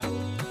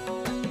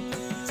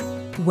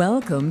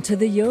Welcome to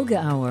the Yoga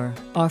Hour,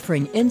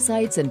 offering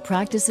insights and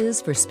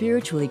practices for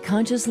spiritually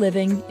conscious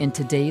living in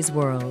today's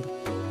world.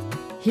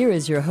 Here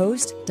is your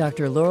host,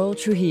 Dr. Laurel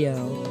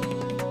Trujillo.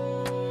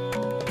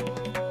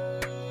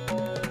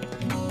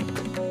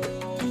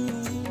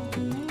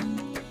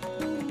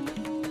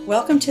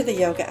 Welcome to the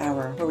Yoga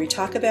Hour, where we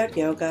talk about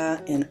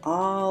yoga in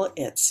all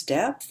its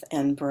depth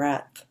and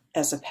breadth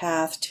as a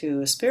path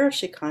to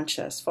spiritually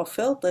conscious,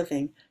 fulfilled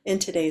living in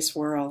today's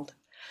world.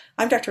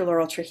 I'm Dr.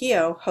 Laurel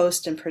Trujillo,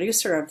 host and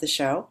producer of the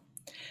show.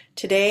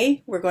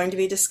 Today, we're going to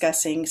be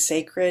discussing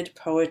sacred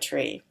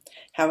poetry,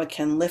 how it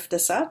can lift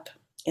us up,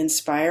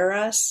 inspire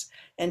us,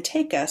 and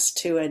take us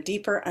to a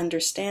deeper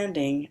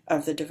understanding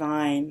of the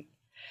divine.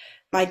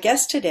 My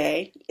guest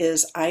today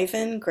is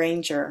Ivan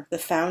Granger, the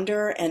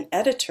founder and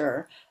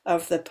editor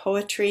of the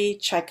Poetry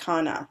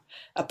Chicana,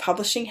 a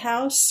publishing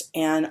house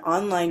and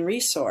online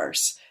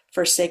resource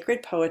for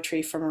sacred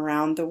poetry from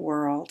around the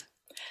world.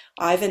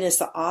 Ivan is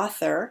the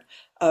author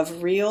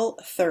of Real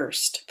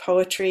Thirst,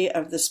 Poetry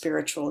of the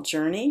Spiritual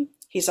Journey.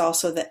 He's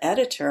also the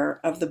editor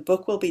of the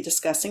book we'll be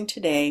discussing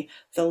today,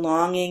 The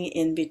Longing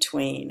in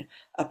Between,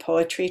 a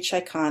Poetry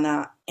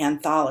Chicana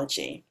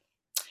anthology,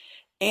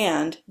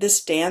 and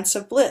This Dance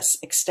of Bliss,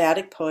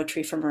 ecstatic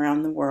poetry from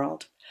around the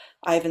world.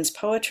 Ivan's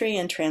poetry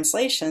and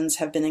translations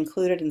have been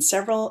included in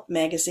several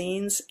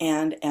magazines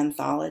and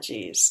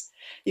anthologies.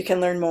 You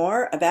can learn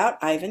more about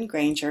Ivan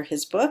Granger,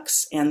 his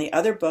books, and the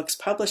other books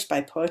published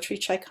by Poetry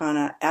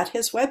Chicana at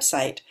his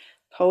website,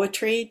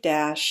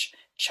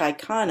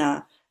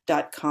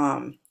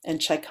 poetry-chicana.com. And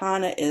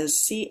Chicana is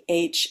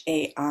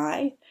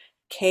Chaikahana.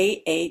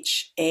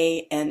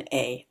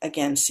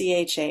 Again,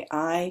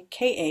 Chaikahana,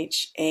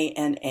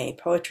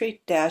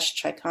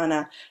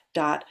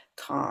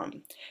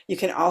 poetry-chicana.com. You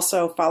can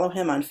also follow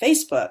him on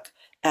Facebook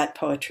at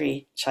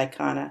Poetry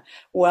Chicana.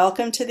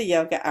 Welcome to the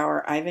Yoga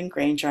Hour, Ivan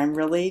Granger. I'm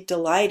really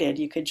delighted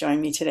you could join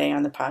me today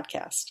on the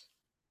podcast.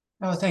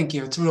 Oh, thank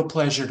you. It's a real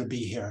pleasure to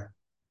be here.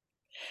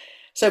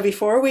 So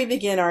before we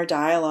begin our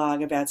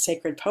dialogue about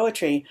sacred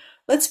poetry,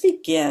 let's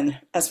begin,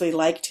 as we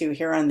like to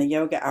here on the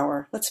Yoga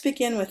Hour, let's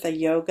begin with a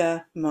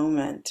yoga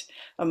moment,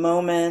 a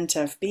moment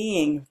of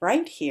being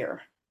right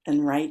here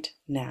and right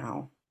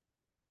now.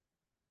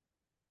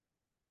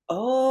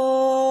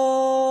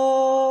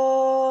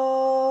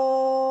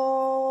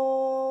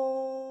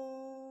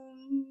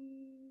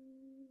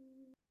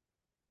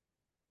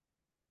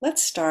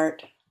 Let's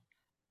start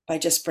by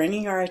just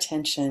bringing our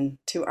attention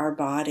to our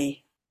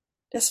body,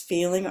 just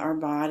feeling our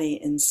body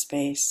in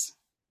space,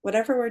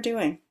 whatever we're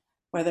doing,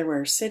 whether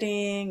we're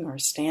sitting or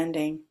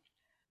standing,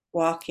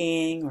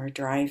 walking or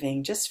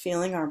driving, just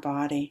feeling our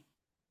body.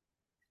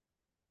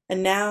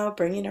 And now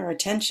bringing our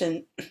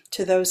attention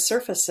to those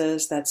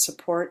surfaces that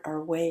support our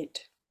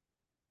weight,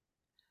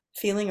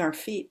 feeling our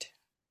feet.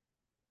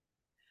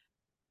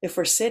 If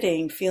we're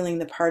sitting, feeling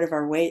the part of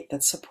our weight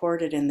that's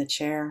supported in the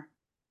chair.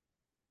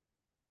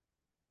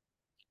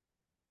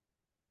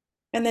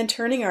 And then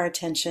turning our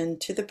attention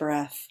to the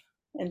breath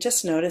and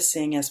just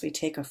noticing as we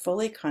take a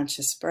fully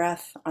conscious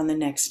breath on the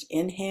next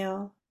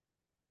inhale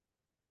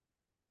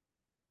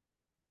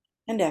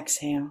and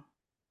exhale.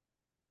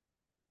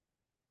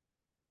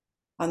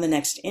 On the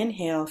next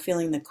inhale,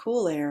 feeling the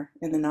cool air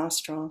in the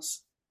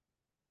nostrils.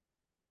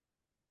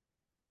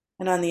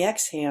 And on the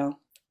exhale,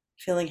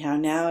 feeling how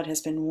now it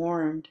has been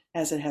warmed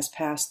as it has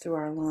passed through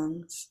our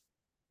lungs.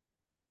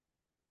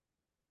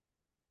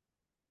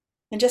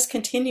 And just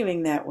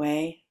continuing that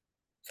way,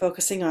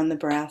 focusing on the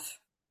breath.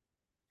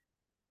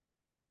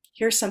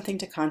 Here's something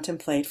to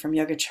contemplate from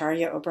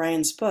Yogacharya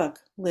O'Brien's book,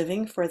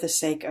 Living for the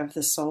Sake of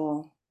the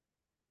Soul.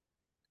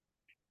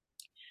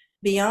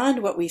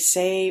 Beyond what we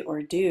say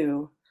or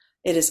do,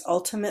 it is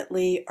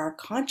ultimately our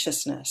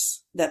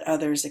consciousness that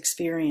others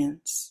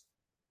experience.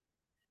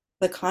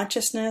 The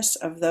consciousness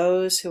of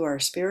those who are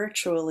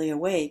spiritually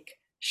awake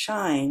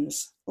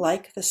shines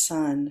like the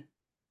sun,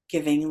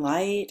 giving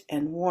light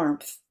and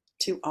warmth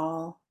to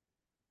all.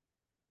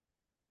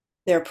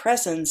 Their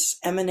presence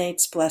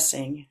emanates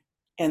blessing,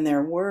 and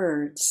their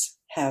words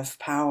have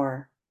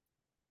power.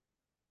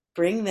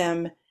 Being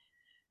near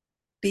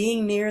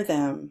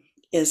them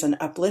is an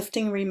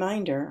uplifting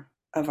reminder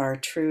of our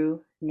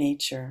true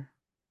nature.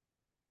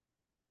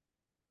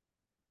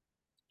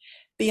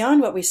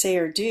 Beyond what we say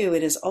or do,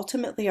 it is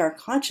ultimately our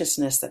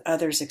consciousness that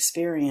others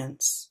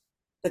experience.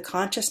 The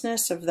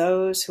consciousness of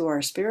those who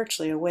are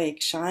spiritually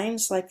awake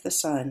shines like the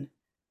sun,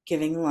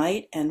 giving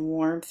light and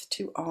warmth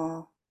to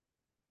all.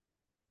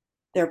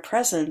 Their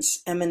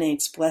presence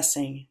emanates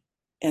blessing,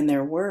 and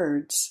their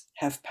words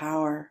have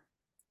power.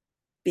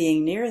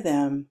 Being near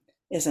them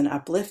is an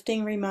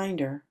uplifting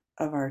reminder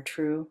of our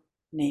true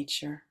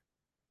nature.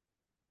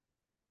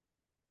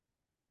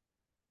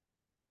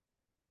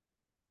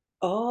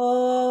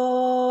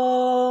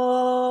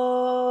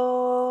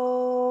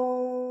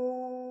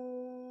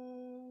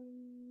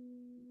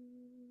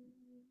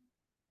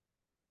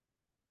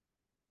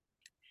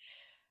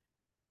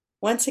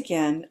 Once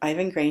again,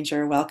 Ivan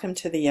Granger, welcome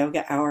to the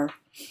Yoga Hour.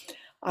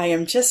 I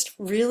am just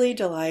really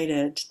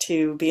delighted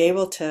to be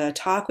able to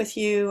talk with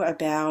you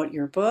about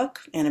your book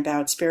and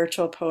about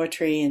spiritual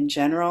poetry in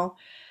general,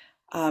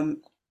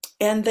 um,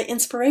 and the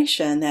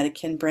inspiration that it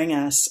can bring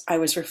us. I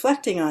was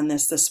reflecting on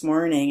this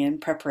morning in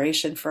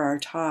preparation for our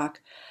talk,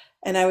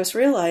 and I was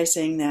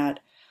realizing that,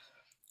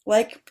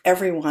 like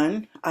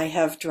everyone, I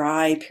have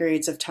dry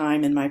periods of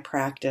time in my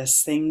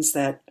practice, things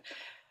that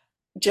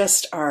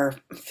just are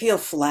feel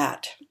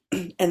flat.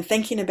 And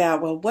thinking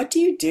about, well, what do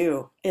you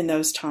do in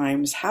those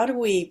times? How do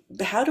we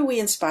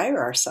inspire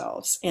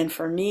ourselves? And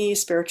for me,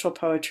 spiritual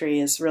poetry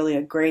is really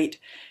a great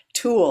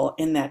tool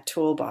in that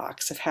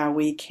toolbox of how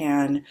we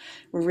can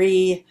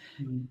re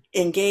Mm.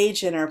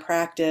 engage in our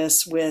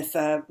practice with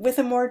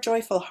a more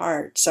joyful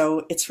heart.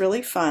 So it's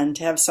really fun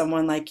to have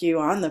someone like you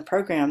on the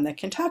program that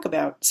can talk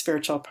about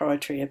spiritual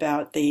poetry,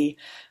 about the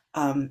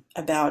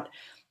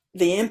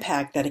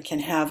impact that it can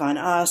have on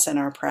us and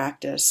our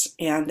practice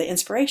and the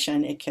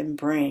inspiration it can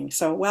bring.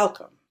 So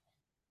welcome.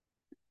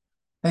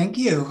 Thank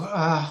you.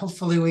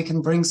 Hopefully, we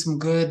can bring some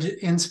good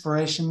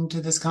inspiration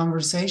to this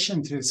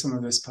conversation through some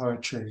of this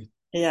poetry.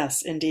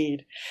 Yes,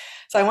 indeed.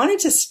 So I wanted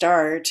to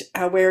start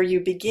where you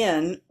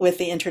begin with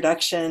the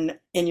introduction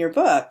in your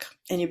book,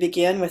 and you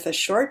begin with a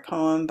short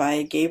poem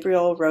by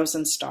Gabriel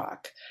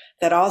Rosenstock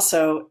that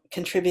also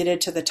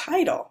contributed to the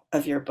title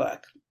of your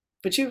book.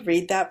 Would you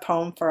read that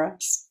poem for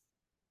us?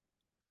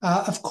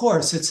 Of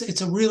course,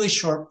 it's a really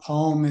short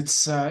poem.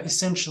 It's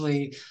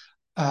essentially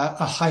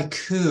a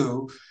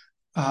haiku,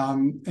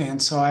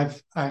 and so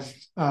I've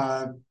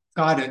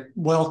got it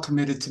well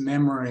committed to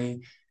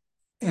memory.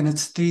 And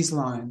it's these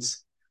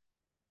lines: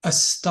 a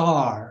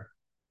star,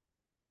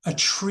 a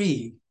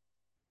tree,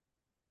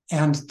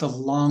 and the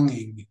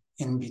longing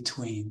in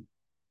between.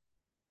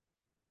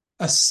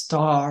 A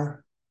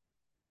star,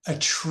 a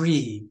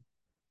tree,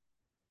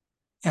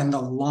 and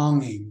the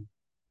longing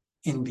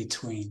in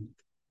between.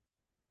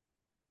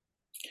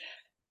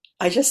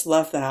 I just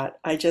love that.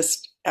 I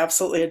just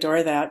absolutely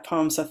adore that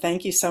poem. So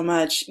thank you so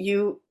much.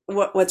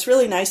 What's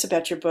really nice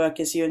about your book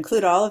is you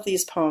include all of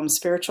these poems,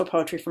 spiritual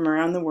poetry from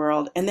around the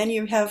world, and then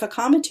you have a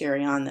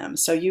commentary on them.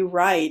 So you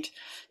write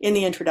in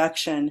the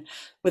introduction,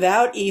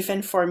 without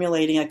even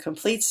formulating a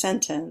complete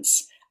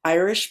sentence,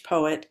 Irish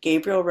poet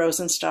Gabriel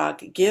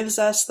Rosenstock gives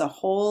us the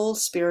whole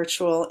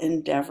spiritual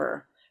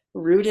endeavor,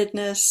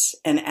 rootedness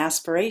and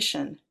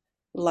aspiration,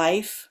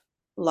 life,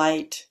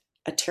 light,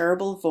 a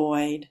terrible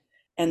void,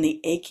 and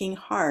the aching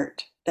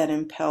heart that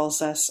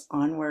impels us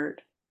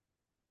onward.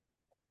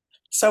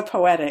 So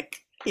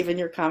poetic, even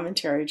your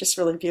commentary, just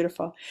really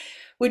beautiful.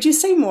 Would you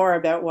say more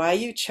about why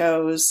you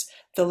chose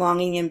The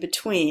Longing in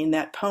Between,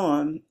 that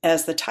poem,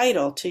 as the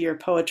title to your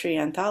poetry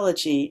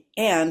anthology,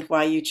 and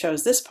why you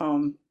chose this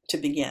poem to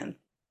begin?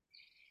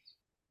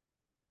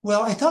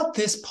 Well, I thought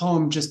this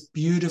poem just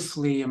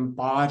beautifully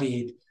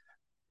embodied,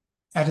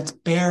 at its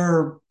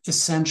bare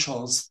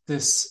essentials,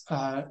 this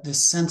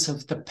sense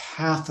of the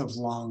path of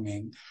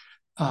longing.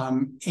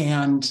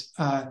 And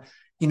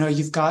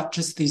you've got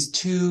just these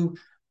two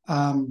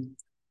um,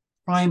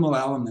 primal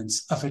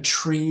elements of a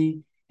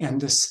tree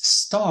and this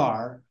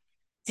star,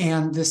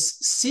 and this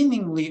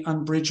seemingly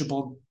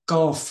unbridgeable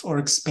gulf or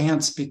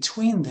expanse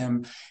between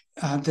them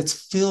that's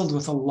filled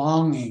with a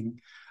longing.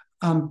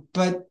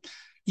 But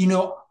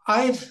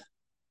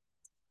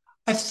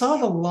I've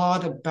thought a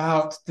lot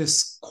about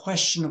this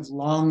question of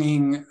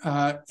longing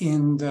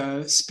in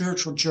the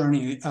spiritual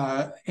journey,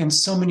 and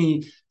so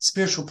many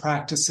spiritual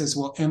practices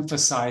will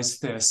emphasize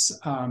this,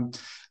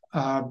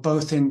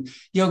 both in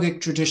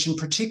yogic tradition,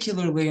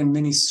 particularly in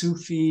many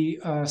Sufi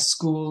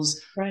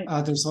schools.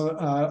 Right. There's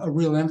a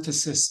real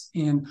emphasis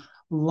in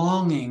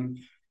longing.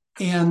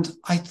 And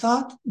I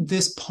thought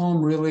this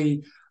poem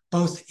really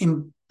both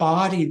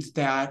embodied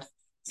that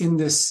in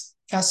this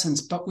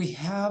essence, but we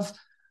have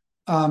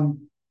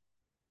um,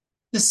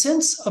 the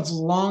sense of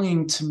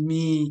longing to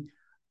me.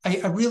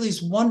 I really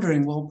was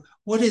wondering, well,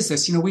 what is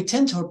this? We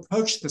tend to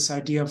approach this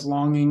idea of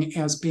longing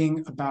as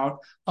being about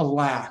a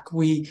lack.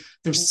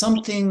 There's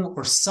something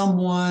or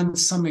someone,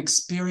 some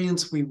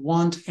experience we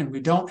want and we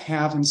don't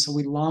have, and so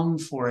we long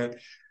for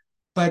it.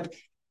 But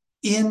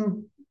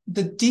in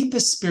the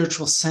deepest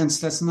spiritual sense,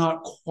 that's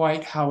not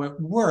quite how it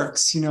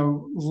works.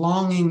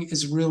 Longing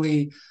is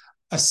really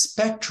a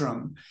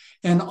spectrum.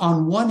 And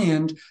on one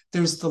end,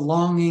 there's the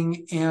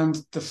longing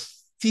and the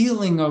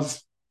feeling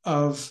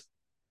of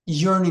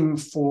yearning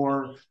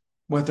for,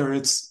 whether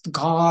it's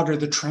God or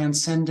the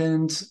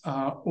transcendent,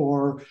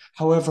 or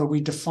however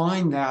we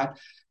define that.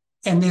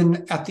 And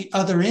then at the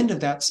other end of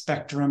that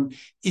spectrum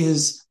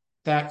is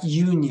that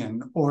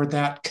union or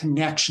that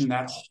connection,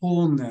 that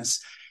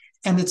wholeness.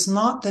 And it's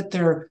not that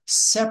they're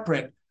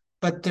separate,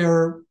 but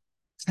they're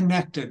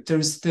connected.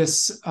 There's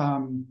this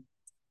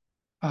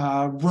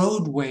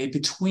roadway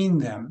between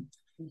them.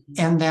 Mm-hmm.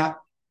 And that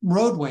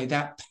roadway,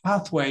 that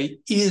pathway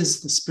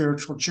is the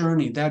spiritual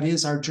journey. That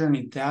is our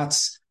journey.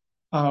 That's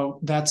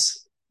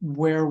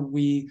where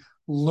we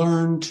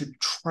learn to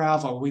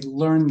travel. We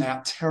learn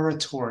that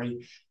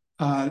territory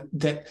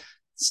that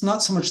it's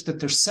not so much that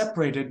they're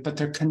separated, but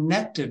they're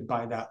connected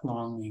by that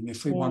longing,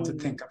 if we want to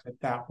Mm, think of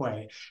it that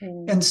way.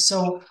 mm, And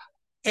so,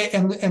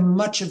 and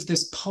much of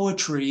this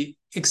poetry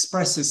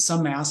expresses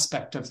some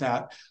aspect of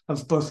that,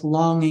 of both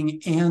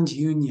longing and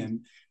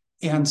union.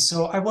 And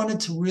so I wanted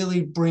to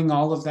really bring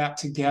all of that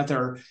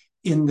together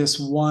in this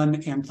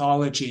one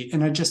anthology.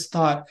 And I just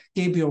thought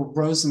Gabriel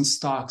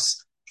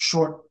Rosenstock's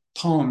short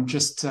poem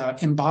just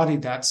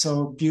embodied that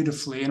so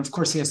beautifully. And of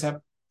course, he has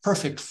that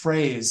perfect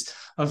phrase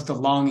of the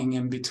longing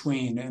in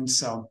between. And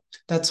so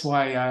that's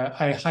why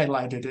I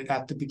highlighted it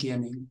at the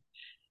beginning.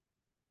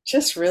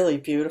 just really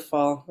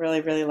beautiful.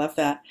 Really, really love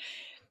that.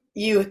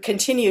 You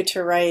continue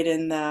to write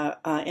in the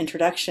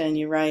introduction,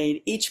 you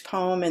write, each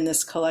poem in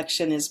this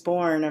collection is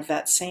born of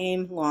that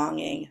same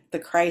longing, the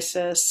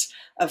crisis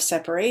of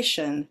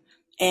separation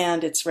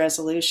and its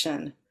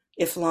resolution.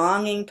 If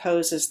longing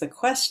poses the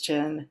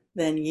question,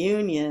 then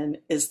union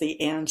is the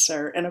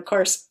answer. And of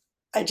course,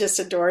 I just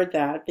adored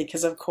that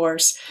because, of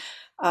course,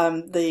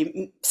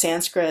 the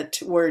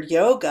Sanskrit word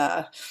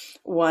yoga,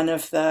 one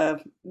of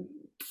the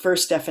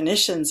first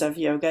definitions of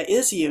yoga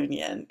is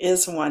union,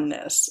 is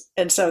oneness.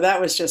 And so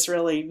that was just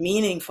really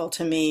meaningful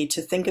to me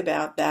to think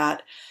about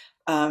that.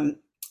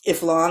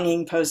 If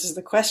longing poses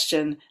the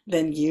question,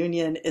 then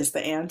union is the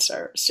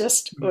answer. It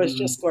was Mm-hmm.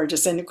 just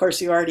gorgeous. And of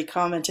course, you already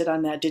commented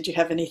on that. Did you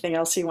have anything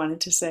else you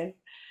wanted to say?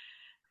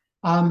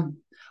 Um,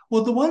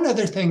 well, the one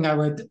other thing I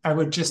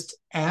would just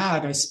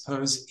add, I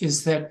suppose,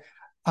 is that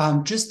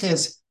just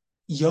as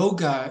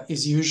yoga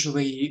is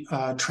usually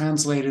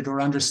translated or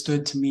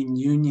understood to mean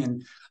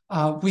union,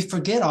 we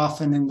forget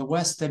often in the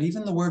West that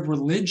even the word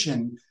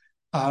religion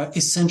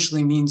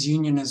essentially means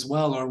union as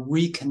well, or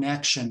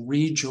reconnection,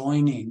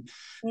 rejoining,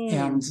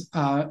 Mm,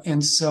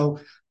 and so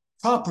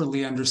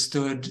properly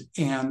understood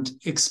and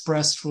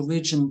expressed,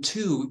 religion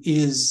too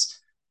is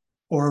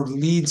or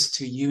leads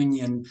to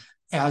union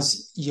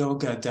as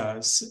yoga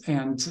does.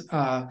 And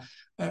uh,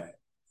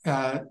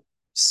 uh,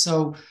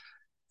 so,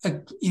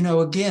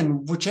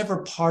 again,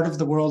 whichever part of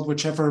the world,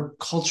 whichever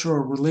culture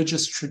or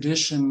religious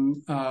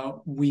tradition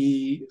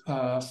we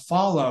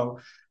follow,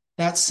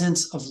 that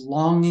sense of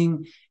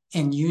longing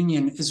and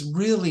union is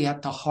really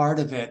at the heart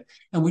of it.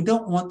 And we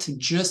don't want to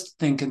just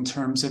think in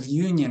terms of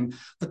union,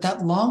 but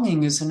that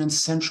longing is an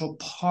essential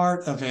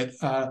part of it.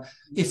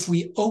 If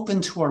we open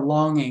to our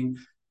longing,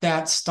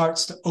 that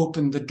starts to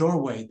open the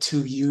doorway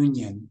to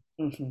union.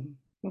 hmm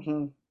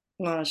hmm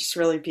Well, it's just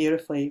really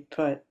beautifully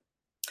put.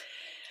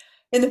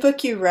 In the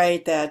book, you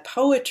write that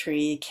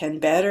poetry can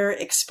better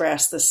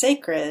express the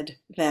sacred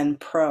than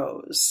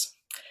prose.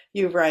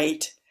 You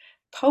write,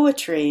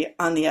 poetry,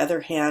 on the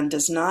other hand,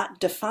 does not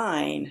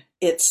define,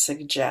 it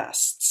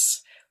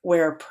suggests.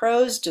 Where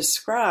prose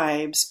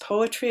describes,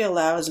 poetry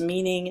allows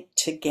meaning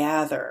to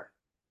gather.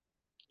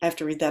 I have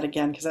to read that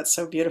again because that's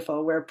so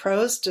beautiful. Where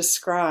prose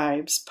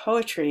describes,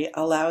 poetry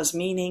allows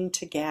meaning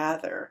to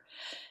gather.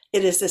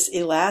 It is this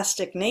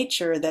elastic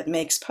nature that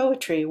makes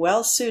poetry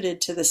well suited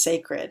to the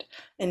sacred,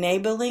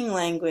 enabling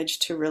language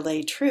to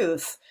relay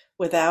truth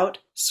without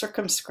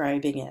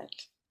circumscribing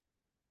it.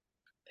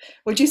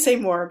 Would you say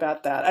more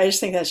about that? I just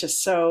think that's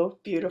just so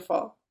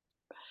beautiful.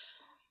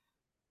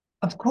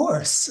 Of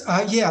course.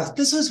 Yeah,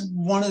 this was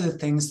one of the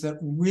things that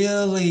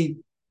really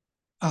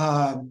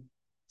uh,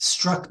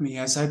 struck me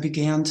as I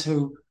began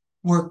to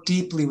work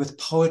deeply with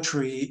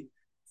poetry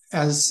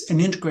as an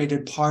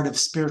integrated part of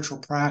spiritual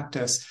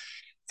practice.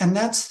 And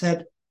that's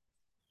that,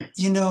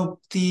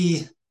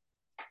 the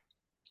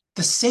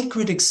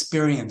sacred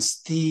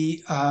experience,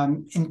 the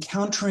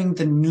encountering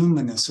the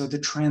numinous or the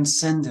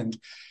transcendent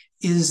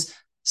is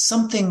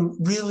something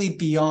really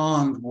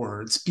beyond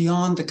words,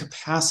 beyond the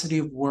capacity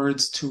of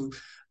words to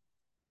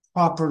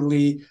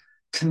properly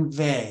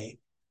convey.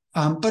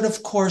 But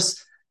of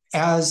course,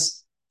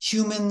 as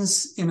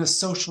humans in a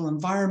social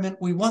environment,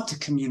 we want to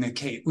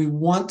communicate. We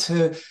want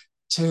to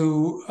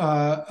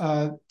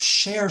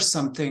share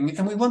something,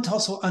 and we want to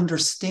also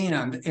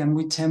understand. And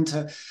we tend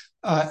to,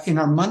 in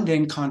our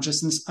mundane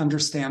consciousness,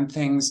 understand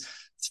things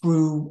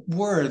through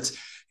words.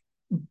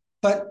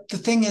 But the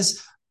thing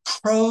is,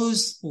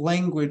 prose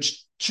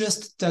language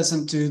just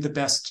doesn't do the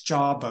best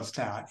job of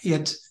that.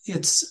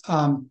 It's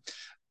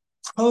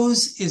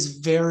prose is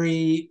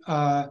very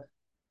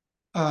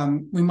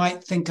we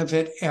might think of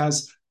it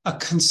as a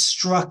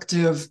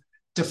constructive,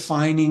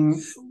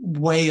 defining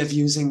way of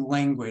using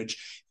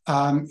language.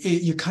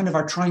 You kind of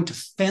are trying to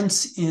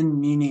fence in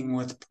meaning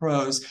with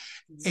prose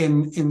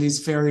in these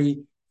very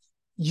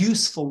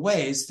useful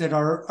ways that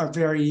are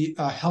very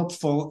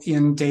helpful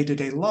in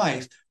day-to-day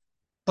life.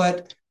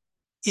 But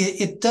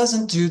it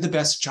doesn't do the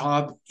best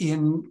job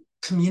in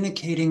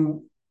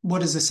communicating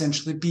what is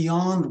essentially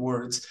beyond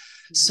words.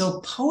 So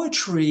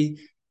poetry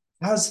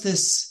has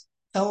this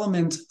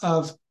element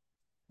of,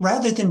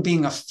 rather than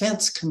being a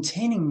fence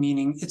containing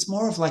meaning, it's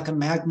more of like a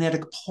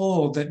magnetic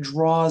pole that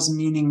draws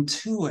meaning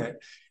to it.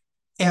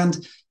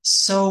 And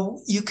so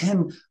you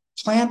can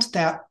plant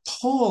that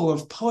pole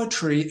of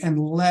poetry and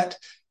let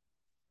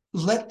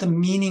the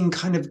meaning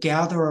kind of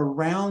gather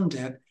around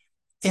it.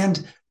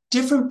 And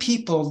different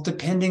people,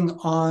 depending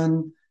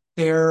on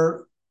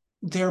their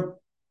their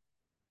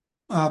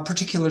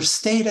particular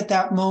state at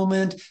that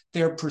moment,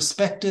 their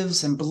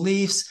perspectives and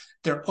beliefs,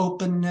 their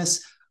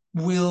openness,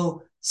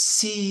 will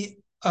see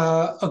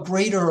a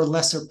greater or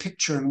lesser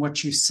picture in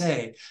what you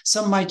say.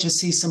 Some might just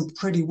see some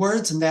pretty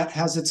words and that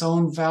has its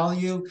own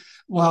value,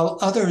 while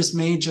others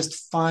may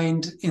just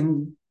find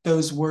in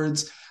those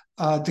words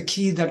the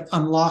key that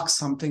unlocks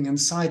something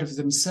inside of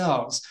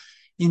themselves.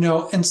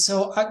 And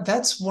so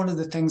that's one of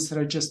the things that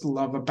I just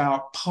love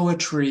about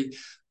poetry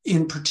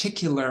in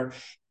particular,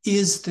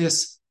 is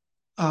this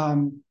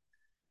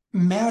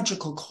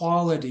magical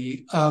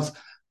quality of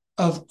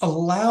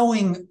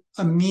allowing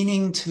a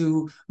meaning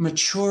to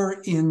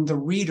mature in the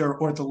reader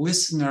or the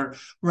listener,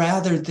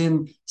 rather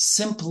than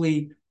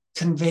simply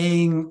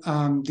conveying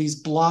these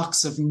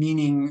blocks of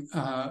meaning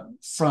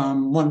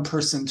from one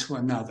person to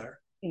another.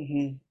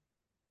 Mm-hmm.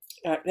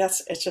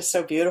 It's just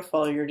so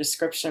beautiful, your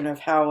description of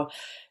how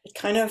it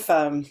kind of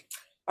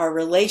our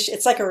relation,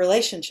 it's like a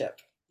relationship,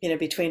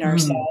 between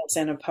ourselves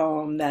and a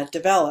poem that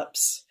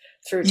develops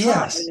through time.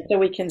 Yes. And so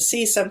we can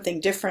see something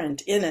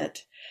different in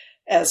it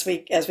as we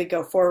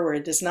go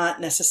forward. Is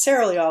not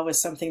necessarily always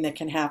something that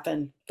can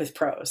happen with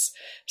prose.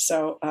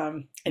 So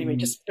anyway,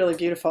 just really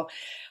beautiful.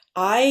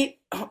 I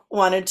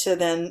wanted to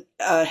then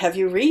have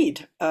you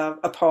read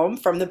a poem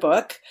from the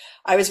book.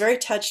 I was very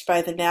touched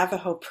by the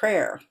Navajo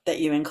prayer that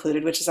you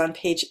included, which is on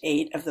page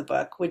 8 of the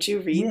book. Would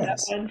you read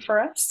that one for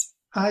us?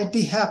 I'd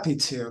be happy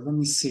to. Let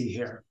me see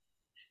here.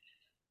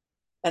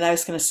 And I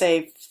was going to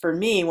say, for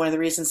me, one of the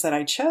reasons that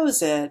I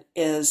chose it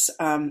is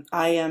I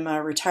am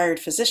a retired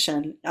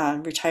physician,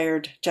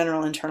 retired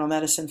general internal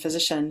medicine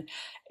physician,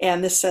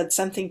 and this said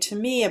something to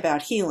me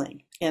about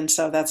healing. And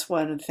so that's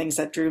one of the things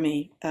that drew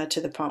me to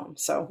the poem.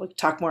 So we'll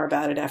talk more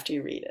about it after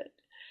you read it.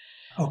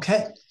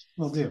 Okay,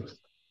 will do.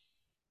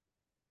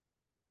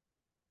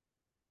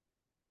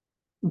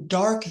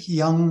 Dark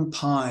young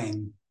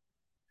pine,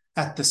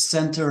 at the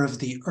center of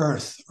the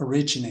earth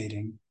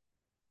originating,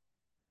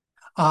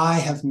 I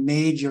have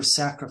made your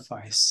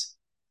sacrifice.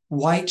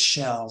 White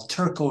shell,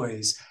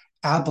 turquoise,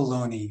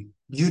 abalone,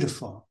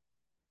 beautiful.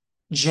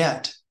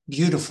 Jet,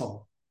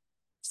 beautiful.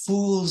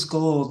 Fool's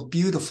gold,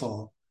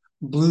 beautiful.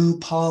 Blue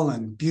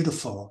pollen,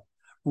 beautiful.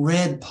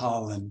 Red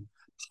pollen,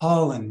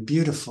 pollen,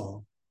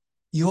 beautiful.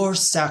 Your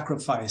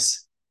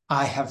sacrifice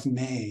I have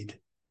made.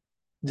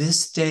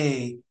 This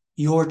day,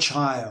 your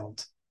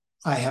child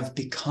I have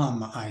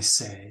become, I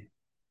say.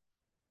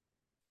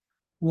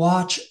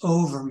 Watch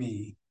over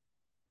me.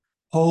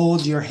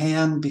 Hold your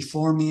hand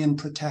before me in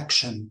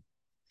protection.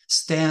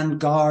 Stand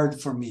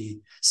guard for me.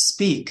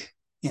 Speak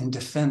in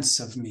defense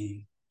of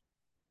me.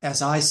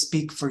 As I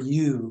speak for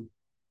you,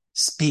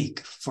 speak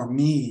for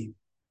me.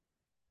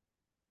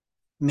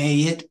 May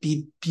it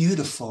be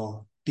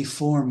beautiful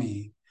before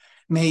me.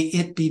 May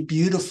it be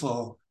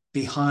beautiful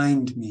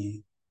behind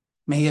me.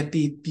 May it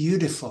be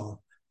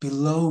beautiful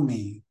below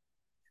me.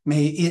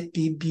 May it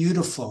be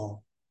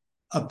beautiful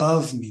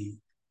above me.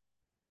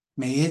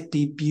 May it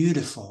be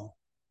beautiful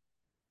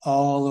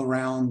all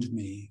around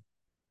me.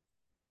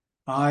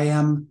 I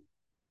am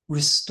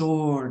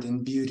restored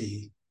in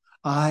beauty.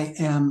 I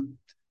am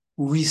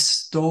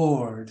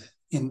restored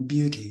in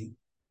beauty.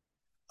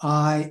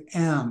 I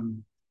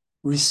am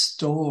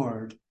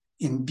restored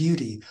in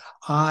beauty.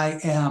 I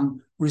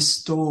am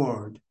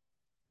restored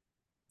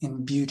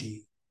in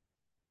beauty.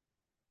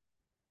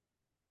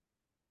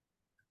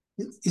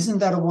 Isn't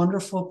that a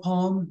wonderful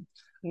poem?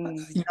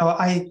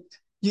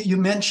 You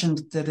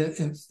mentioned that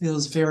it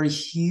feels very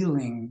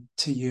healing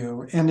to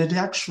you, and it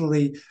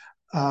actually,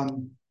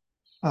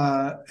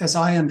 as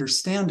I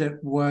understand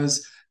it,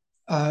 was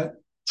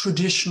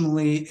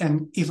traditionally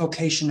an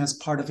evocation as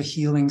part of a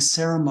healing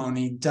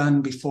ceremony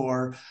done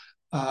before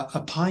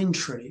a pine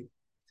tree.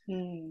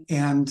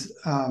 And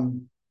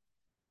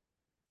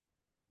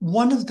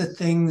one of the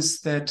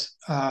things that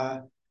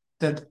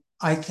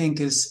I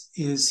think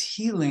is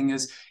healing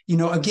is,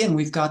 again,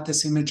 we've got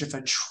this image of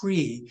a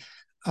tree,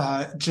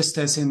 just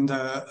as in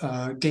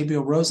the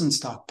Gabriel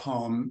Rosenstock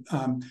poem.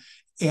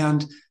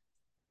 And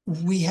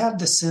we have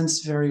the sense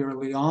very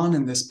early on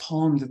in this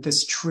poem that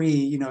this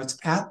tree, it's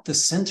at the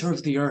center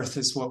of the earth,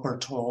 is what we're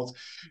told.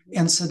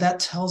 And so that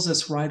tells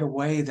us right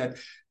away that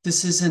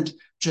this isn't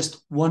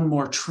just one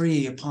more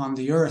tree upon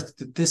the earth,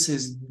 that this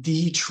is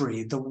the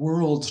tree, the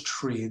world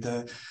tree,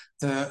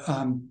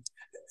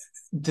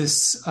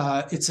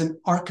 it's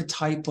an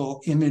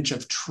archetypal image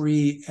of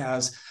tree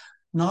as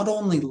not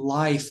only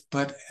life,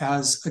 but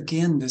as,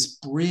 again, this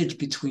bridge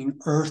between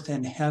earth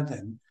and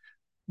heaven,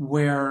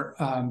 where,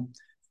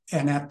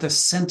 and at the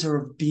center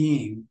of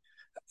being.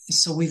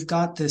 So we've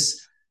got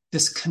this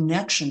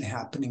connection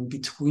happening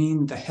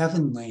between the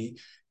heavenly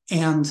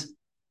and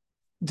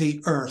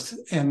the earth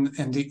and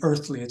the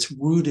earthly. It's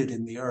rooted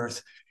in the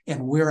earth,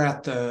 and we're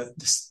at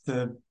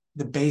the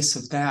base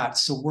of that.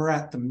 So we're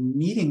at the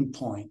meeting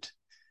point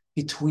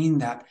between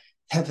that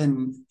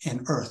heaven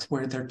and earth,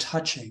 where they're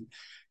touching,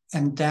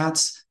 and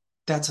that's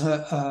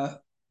a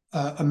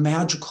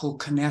magical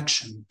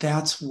connection.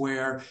 That's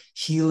where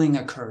healing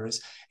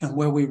occurs, and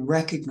where we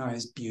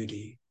recognize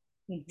beauty,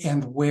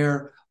 and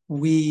where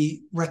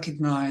we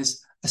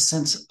recognize a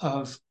sense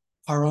of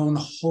our own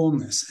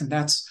wholeness. And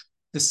that's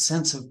the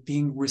sense of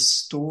being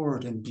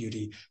restored in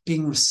beauty,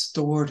 being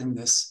restored in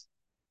this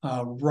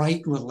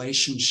right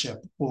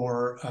relationship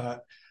or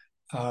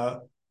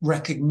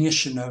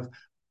recognition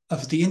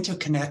of the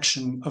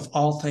interconnection of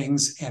all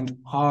things and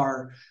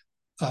our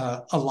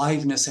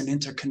aliveness and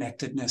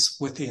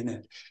interconnectedness within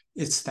it.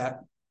 It's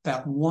that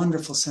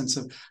wonderful sense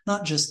of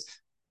not just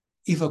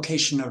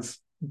evocation of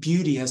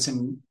beauty as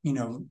in,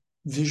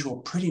 visual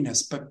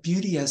prettiness, but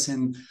beauty as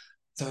in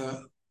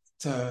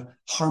the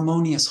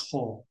harmonious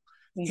whole,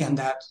 mm-hmm. and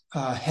that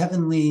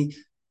heavenly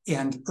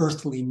and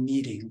earthly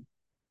meeting.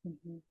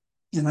 Mm-hmm.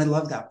 And I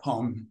love that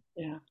poem.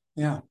 Yeah.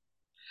 Yeah.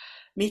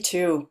 Me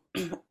too.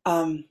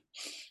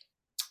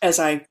 As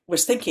I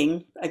was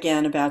thinking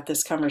again about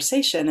this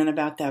conversation and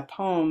about that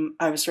poem,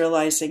 I was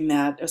realizing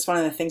that it was one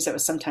of the things that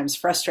was sometimes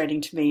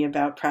frustrating to me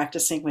about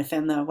practicing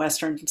within the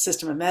Western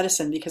system of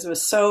medicine, because it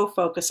was so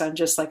focused on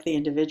just like the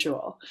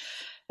individual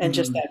and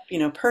just that,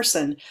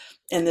 person.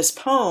 In this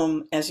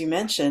poem, as you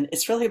mentioned,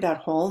 it's really about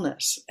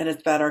wholeness, and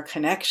it's about our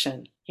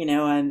connection,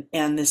 and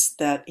this,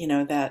 that,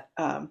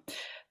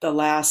 the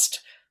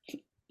last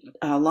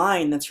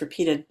line that's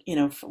repeated,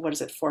 4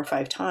 or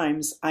 5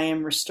 times, I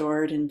am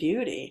restored in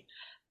beauty.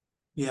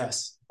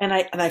 Yes. And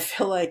I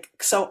feel like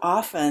so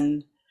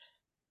often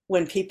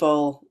when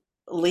people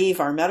leave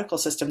our medical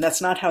system,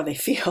 that's not how they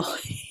feel.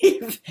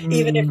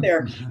 Even if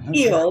they're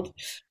healed,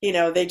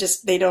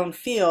 they don't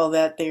feel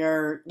that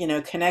their,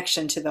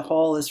 connection to the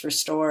whole is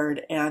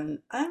restored. And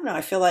I don't know,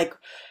 I feel like,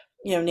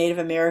 Native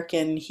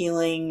American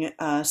healing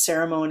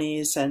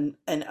ceremonies and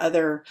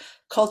other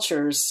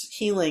cultures'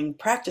 healing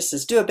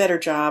practices do a better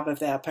job of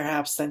that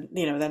perhaps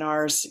than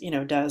ours,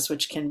 does,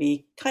 which can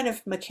be kind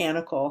of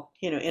mechanical,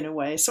 in a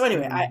way. So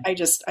anyway,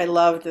 I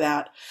loved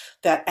that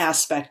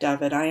aspect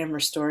of it. I am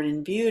restored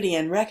in beauty,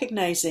 and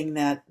recognizing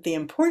that the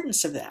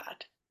importance of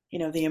that,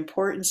 the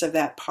importance of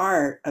that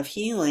part of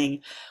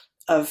healing,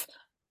 of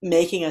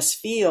making us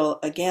feel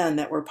again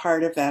that we're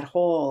part of that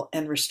whole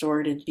and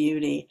restored in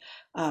beauty.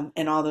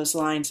 And all those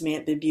lines, may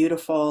it be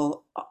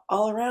beautiful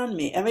all around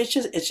me. I mean,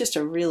 it's just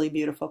a really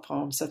beautiful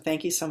poem. So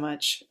thank you so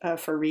much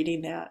for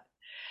reading that.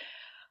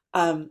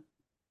 In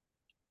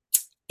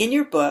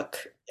your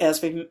book,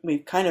 as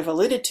we've kind of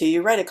alluded to,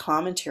 you write a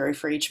commentary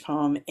for each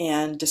poem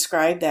and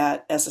describe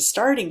that as a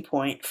starting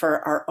point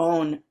for our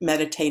own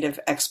meditative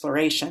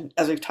exploration,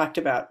 as we've talked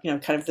about,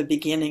 kind of the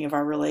beginning of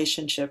our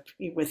relationship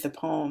with the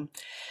poem.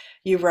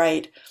 You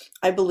write,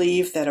 I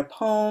believe that a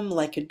poem,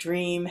 like a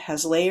dream,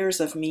 has layers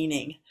of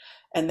meaning,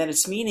 and that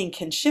its meaning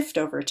can shift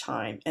over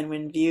time and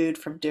when viewed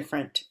from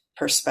different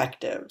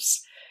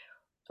perspectives.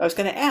 I was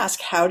going to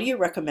ask, how do you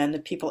recommend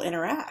that people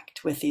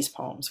interact with these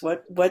poems?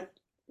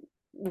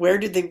 Where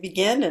did they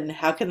begin, and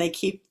how can they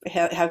keep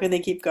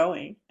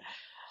going?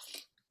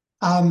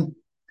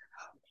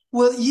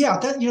 Well, yeah,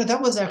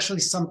 that was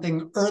actually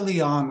something early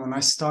on when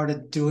I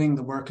started doing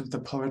the work of the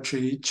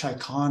poetry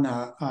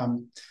Chaikana.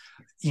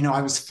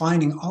 I was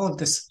finding all of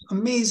this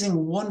amazing,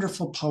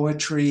 wonderful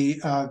poetry,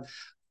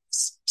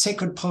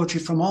 sacred poetry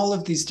from all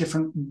of these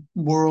different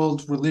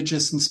world,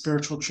 religious and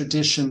spiritual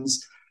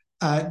traditions,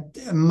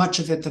 much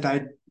of it that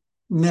I'd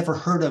never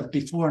heard of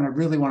before, and I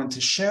really wanted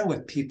to share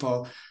with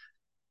people.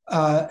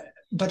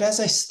 But as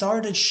I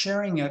started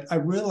sharing it, I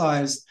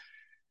realized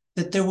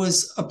that there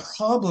was a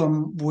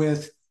problem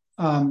with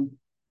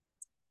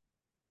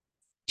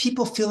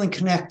people feeling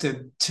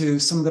connected to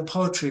some of the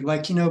poetry.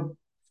 Like,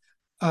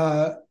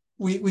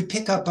 we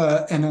pick up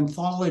an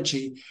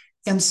anthology,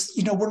 and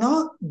we're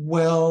not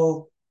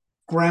well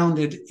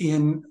grounded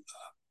in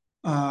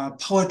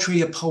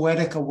poetry, a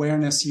poetic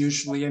awareness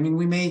usually. I mean,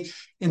 we may,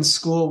 in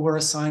school, we're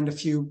assigned a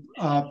few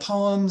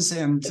poems,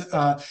 and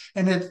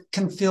it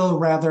can feel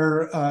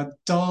rather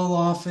dull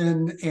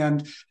often,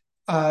 and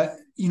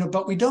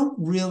but we don't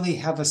really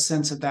have a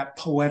sense of that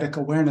poetic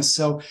awareness.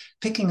 So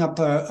picking up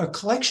a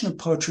collection of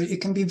poetry,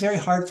 it can be very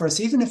hard for us,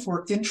 even if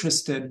we're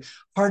interested,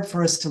 hard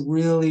for us to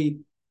really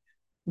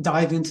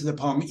dive into the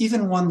poem.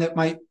 Even one that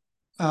might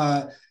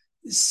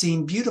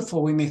seem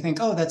beautiful, we may think,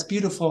 oh, that's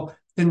beautiful,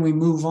 then we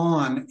move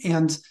on.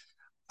 And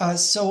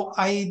so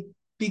I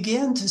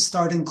began to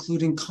start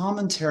including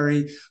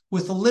commentary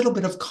with a little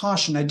bit of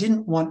caution. I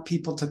didn't want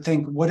people to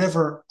think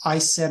whatever I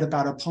said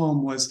about a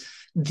poem was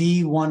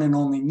the one and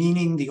only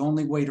meaning, the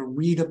only way to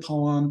read a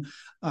poem,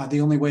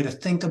 the only way to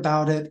think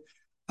about it.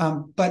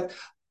 But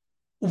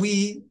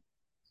we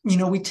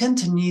tend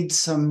to need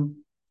some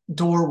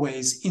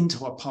doorways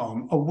into a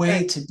poem, a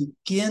way to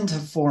begin to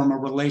form a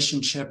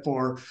relationship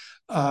or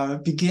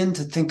begin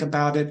to think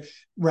about it,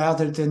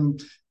 rather than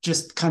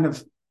just kind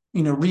of,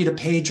 read a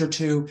page or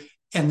two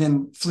and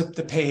then flip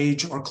the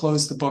page or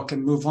close the book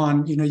and move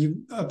on.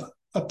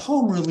 A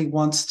poem really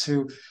wants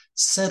to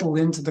settle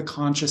into the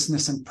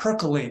consciousness and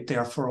percolate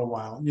there for a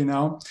while,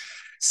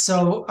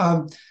 So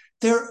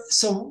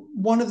so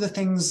one of the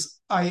things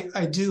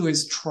I do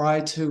is try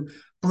to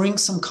bring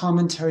some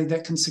commentary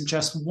that can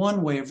suggest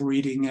one way of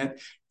reading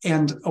it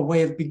and a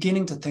way of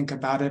beginning to think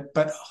about it,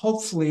 but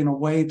hopefully in a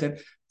way that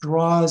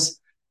draws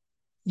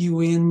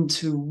you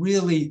into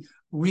really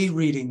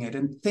rereading it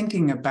and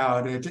thinking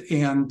about it,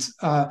 and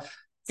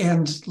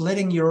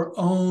letting your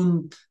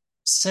own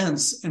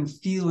sense and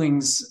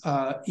feelings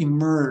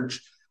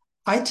emerge.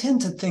 I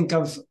tend to think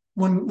of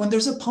when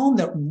there's a poem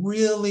that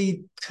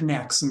really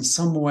connects in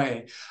some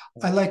way,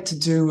 I like to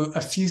do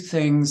a few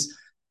things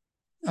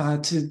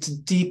to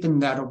deepen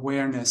that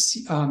awareness.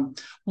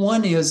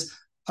 One is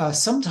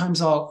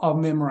sometimes I'll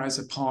memorize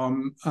a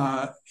poem,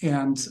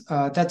 and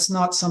that's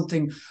not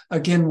something,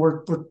 again,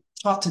 we're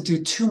taught to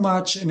do too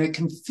much, and it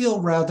can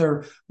feel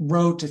rather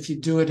rote if you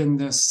do it in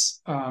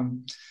this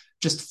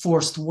just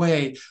forced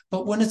way.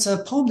 But when it's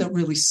a poem that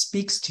really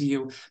speaks to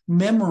you,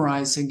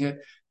 memorizing it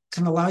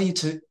can allow you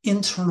to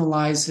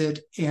internalize it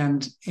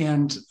and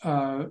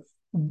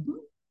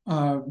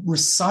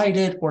recite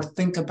it or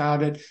think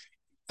about it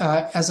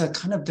as a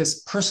kind of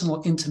this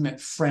personal, intimate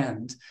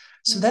friend.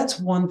 So that's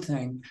one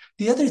thing.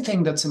 The other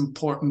thing that's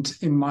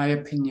important, in my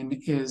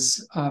opinion,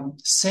 is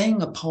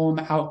saying a poem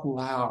out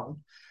loud.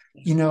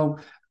 You know,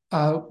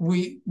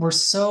 we're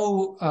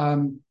so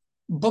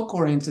book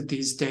oriented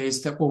these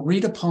days that we'll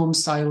read a poem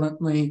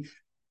silently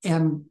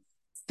and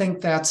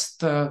think that's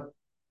the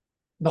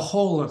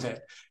whole of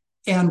it.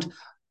 And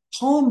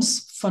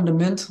poems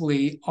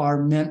fundamentally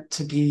are meant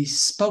to be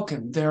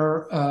spoken.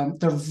 They're a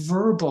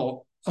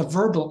verbal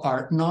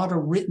art, not a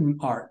written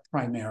art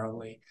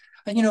primarily.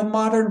 And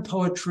modern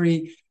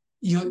poetry,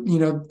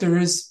 there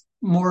is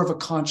more of a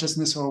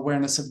consciousness or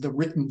awareness of the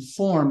written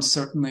form,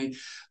 certainly,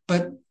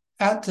 but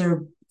at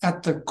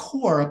the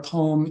core, a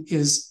poem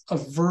is a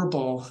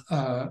verbal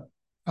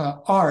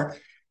art.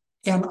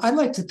 And I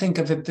like to think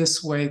of it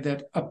this way: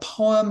 that a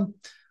poem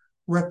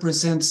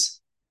represents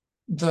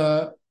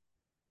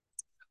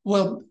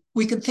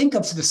we could think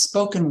of the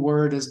spoken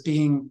word as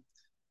being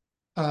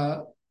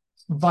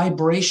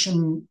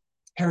vibration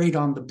carried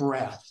on the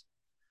breath,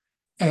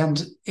 and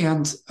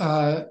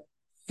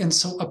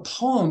so a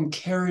poem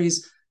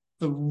carries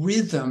the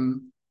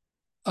rhythm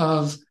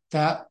of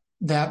that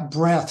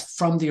breath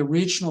from the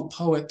original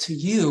poet to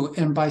you,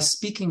 and by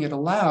speaking it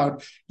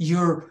aloud,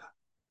 you're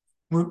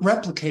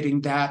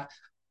replicating that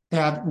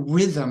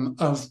rhythm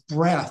of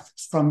breath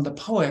from the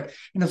poet.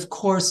 And of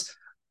course,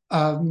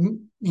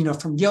 from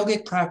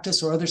yogic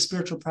practice or other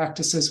spiritual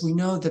practices, we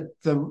know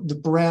that the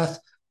breath,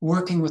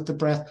 working with the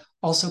breath,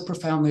 also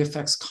profoundly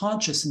affects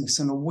consciousness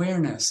and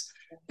awareness.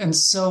 And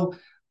so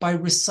by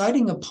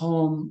reciting a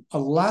poem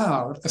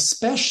aloud,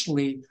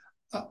 especially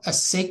a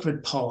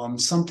sacred poem,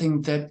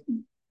 something that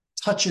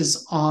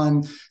touches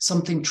on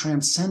something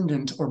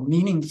transcendent or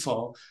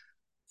meaningful,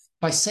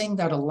 by saying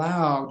that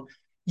aloud,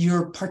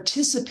 you're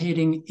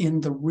participating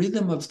in the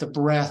rhythm of the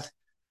breath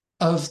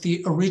of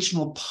the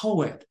original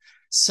poet.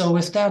 So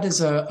if that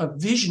is a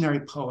visionary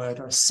poet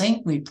or a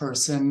saintly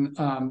person,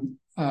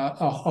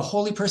 a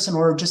holy person,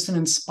 or just an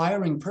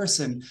inspiring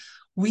person,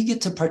 we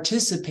get to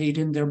participate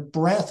in their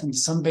breath in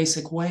some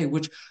basic way,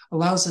 which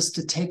allows us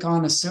to take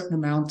on a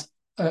certain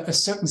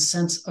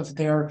sense of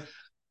their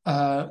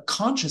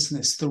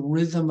consciousness, the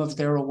rhythm of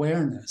their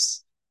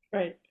awareness.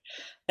 Right.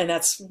 And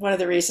that's one of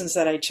the reasons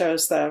that I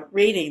chose the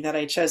reading that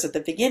I chose at the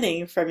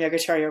beginning from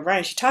Yogacharya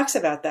O'Brien. She talks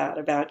about that,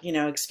 about,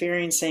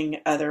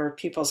 experiencing other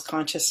people's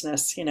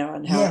consciousness, and how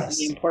the Yes.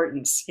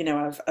 importance,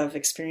 of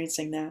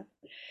experiencing that.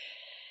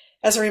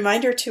 As a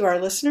reminder to our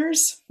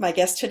listeners, my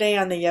guest today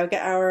on the Yoga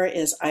Hour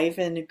is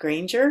Ivan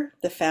Granger,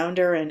 the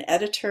founder and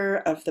editor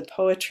of the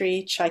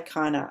Poetry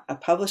Chaikana, a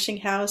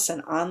publishing house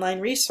and online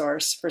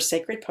resource for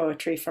sacred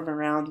poetry from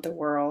around the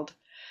world.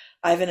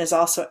 Ivan is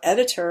also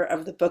editor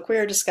of the book we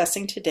are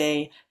discussing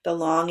today, The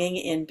Longing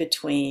in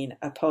Between,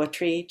 a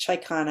Poetry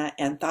Chaikana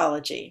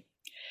anthology.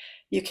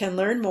 You can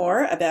learn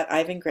more about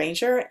Ivan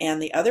Granger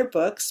and the other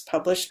books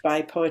published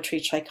by Poetry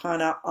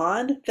Chaikana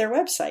on their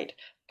website,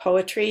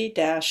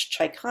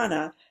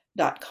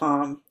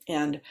 poetry-chaikana.com.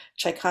 And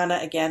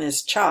Chaikana, again,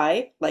 is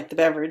chai, like the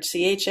beverage,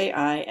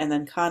 C-H-A-I, and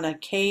then kana,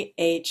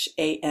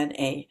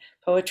 K-H-A-N-A,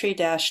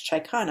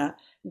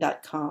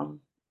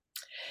 poetry-chaikana.com.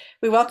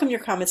 We welcome your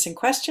comments and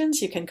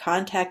questions. You can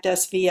contact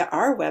us via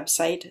our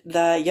website,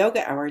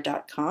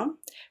 theyogahour.com,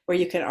 where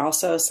you can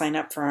also sign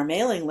up for our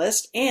mailing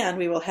list, and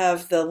we will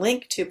have the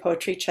link to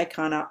Poetry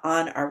Chaikana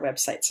on our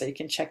website, so you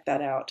can check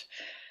that out.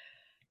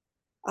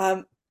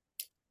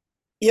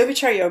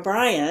 Yogacharya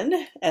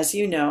O'Brien, as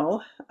you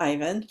know,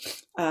 Ivan,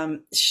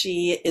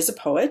 she is a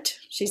poet.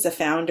 She's the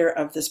founder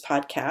of this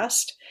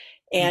podcast,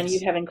 and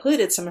Yes. you have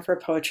included some of her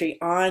poetry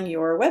on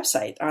your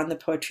website, on the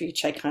Poetry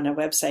Chaikana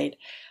website.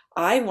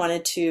 I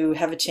wanted to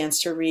have a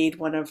chance to read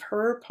one of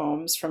her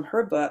poems from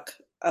her book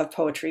of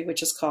poetry,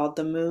 which is called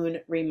The Moon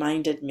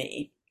Reminded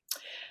Me.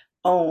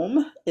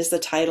 Om is the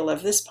title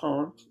of this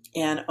poem,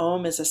 and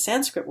Om is a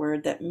Sanskrit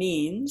word that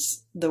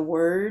means the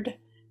word,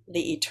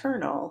 the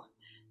eternal,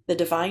 the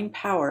divine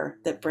power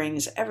that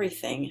brings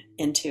everything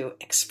into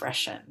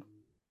expression.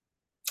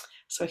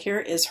 So here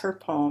is her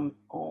poem,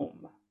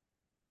 Om.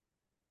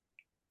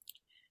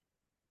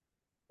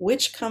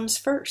 Which comes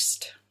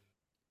first,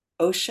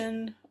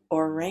 ocean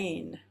or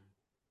rain,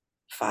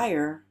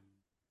 fire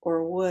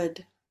or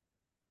wood,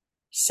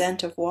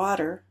 scent of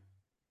water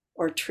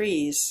or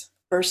trees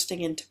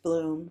bursting into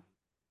bloom?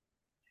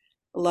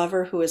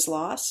 Lover who is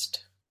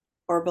lost,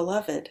 or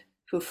beloved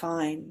who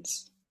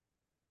finds?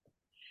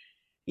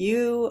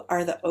 You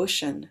are the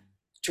ocean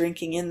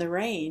drinking in the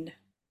rain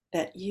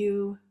that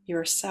you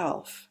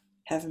yourself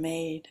have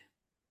made.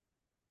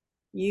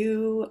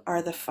 You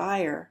are the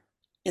fire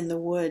in the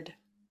wood.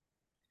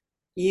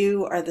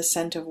 You are the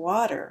scent of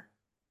water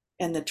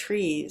and the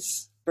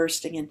trees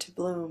bursting into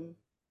bloom.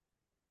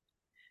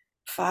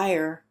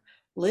 Fire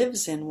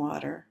lives in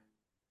water,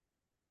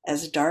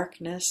 as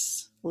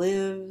darkness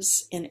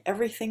lives in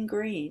everything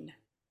green,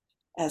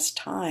 as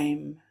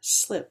time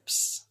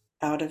slips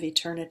out of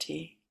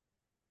eternity.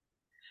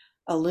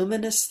 A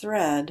luminous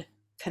thread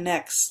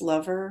connects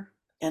lover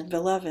and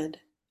beloved.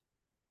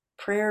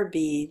 Prayer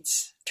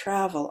beads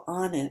travel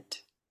on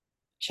it,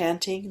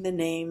 chanting the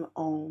name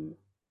Om.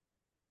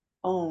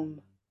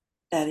 Om,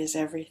 that is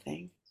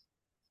everything.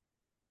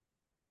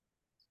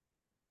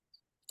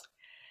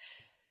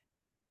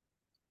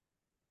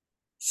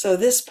 So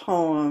this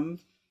poem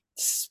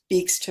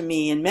speaks to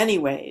me in many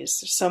ways.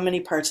 There's so many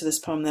parts of this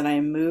poem that I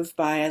am moved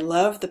by. I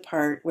love the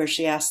part where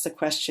she asks the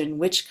question,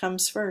 which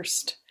comes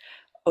first,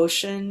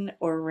 ocean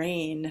or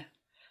rain,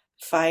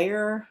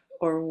 fire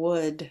or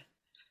wood,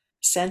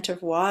 scent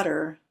of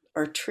water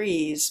or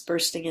trees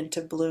bursting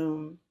into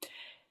bloom?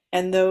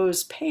 And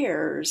those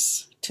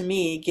pairs, to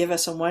me, give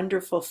us a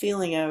wonderful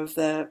feeling of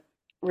the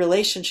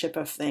relationship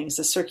of things,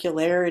 the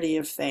circularity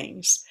of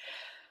things,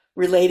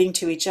 relating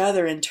to each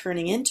other and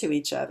turning into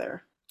each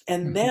other.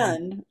 And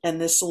then, in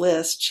this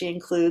list, she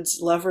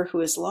includes lover who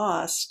is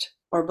lost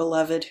or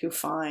beloved who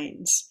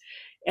finds.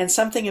 And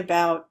something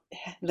about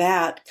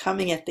that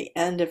coming at the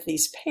end of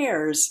these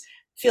pairs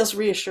feels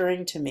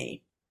reassuring to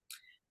me,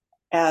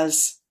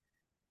 as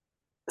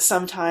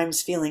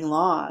sometimes feeling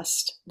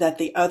lost, that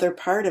the other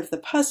part of the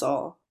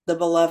puzzle, the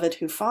beloved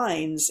who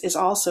finds, is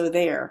also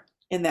there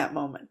in that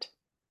moment.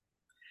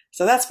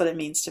 So that's what it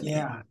means to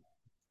me.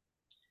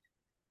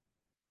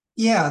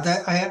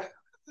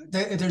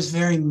 There's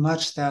very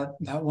much that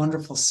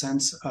wonderful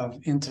sense of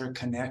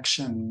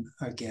interconnection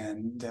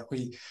again, that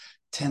we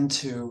tend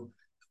to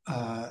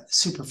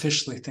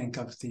superficially think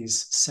of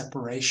these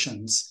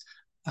separations,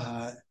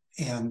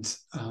 and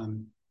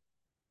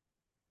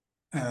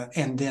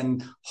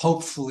then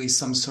hopefully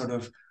some sort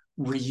of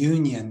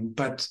reunion.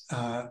 But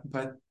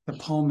the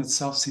poem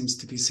itself seems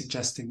to be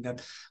suggesting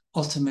that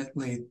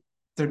ultimately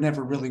there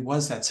never really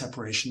was that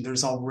separation.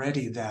 There's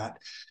already that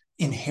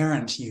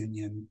inherent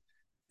union.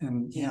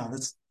 And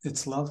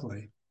it's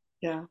lovely.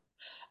 Yeah.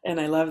 And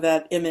I love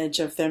that image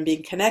of them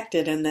being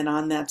connected, and then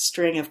on that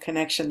string of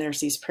connection, there's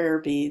these prayer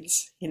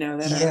beads, that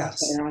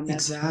are on that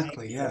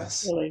exactly. string.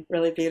 Yes. So really,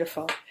 really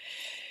beautiful.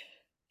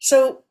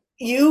 So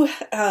your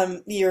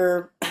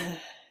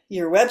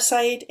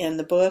website and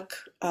the book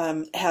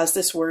has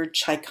this word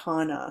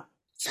Chaikana.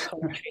 It's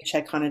poetry,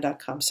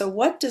 chaikana.com. So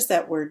what does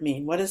that word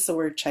mean? What does the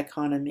word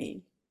Chaikana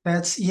mean?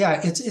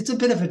 It's a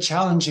bit of a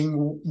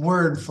challenging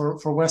word for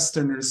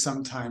Westerners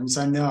sometimes,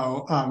 I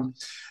know.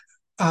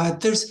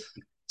 As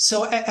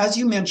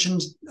you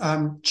mentioned,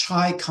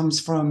 chai comes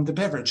from the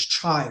beverage,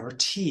 chai or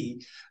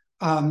tea.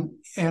 And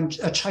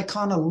a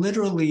chaikana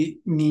literally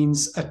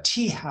means a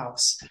tea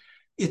house.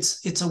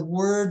 It's a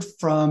word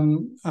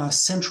from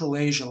Central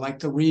Asia, like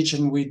the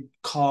region we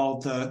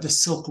call the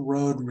Silk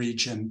Road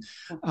region.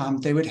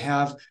 They would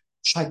have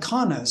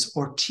chaikanas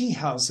or tea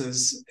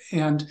houses.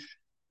 And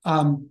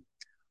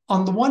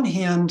on the one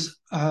hand,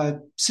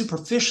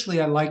 superficially,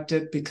 I liked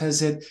it because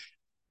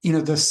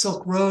the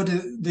Silk Road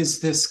is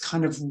this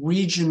kind of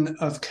region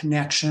of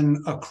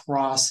connection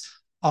across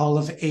all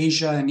of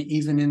Asia and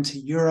even into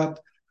Europe.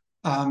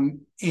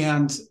 And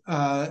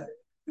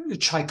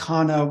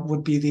Chaikana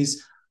would be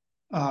these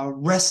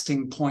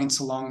resting points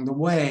along the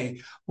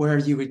way where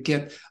you would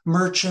get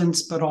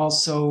merchants, but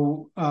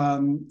also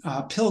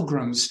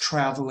pilgrims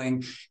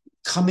traveling,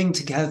 coming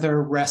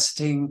together,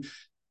 resting,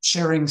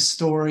 sharing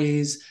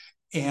stories,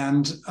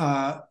 and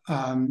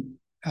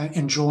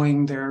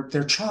enjoying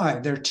their chai,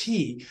 their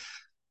tea.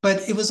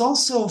 But it was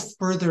also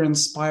further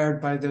inspired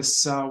by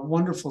this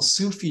wonderful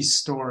Sufi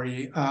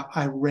story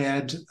I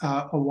read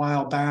a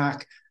while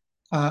back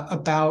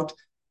about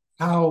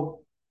how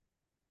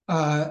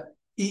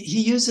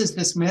he uses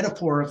this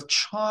metaphor of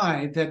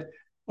chai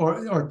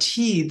or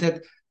tea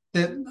that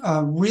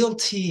real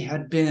tea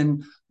had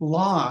been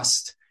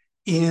lost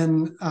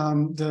in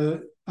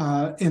the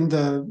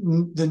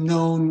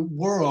known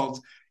world,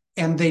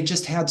 and they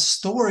just had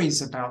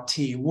stories about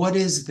tea. What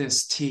is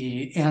this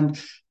tea? And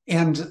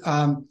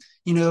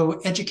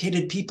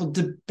educated people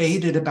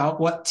debated about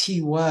what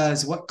tea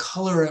was, what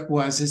color it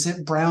was. Is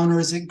it brown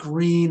or is it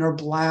green or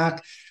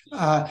black?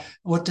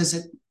 What does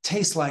it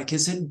taste like?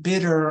 Is it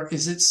bitter?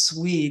 Is it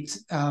sweet?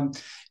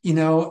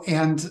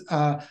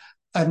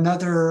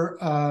 Another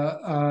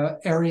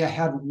area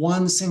had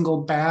one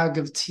single bag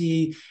of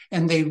tea,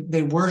 and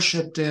they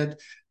worshipped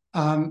it.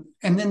 And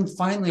then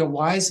finally, a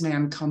wise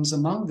man comes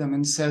among them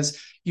and says,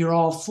 "You're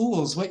all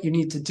fools. What you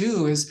need to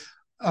do is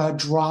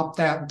drop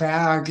that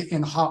bag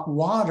in hot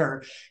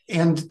water,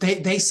 and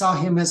they saw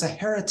him as a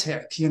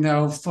heretic,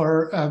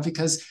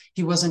 because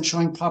he wasn't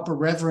showing proper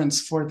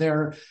reverence for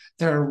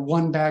their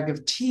one bag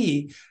of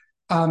tea.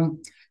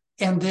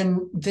 And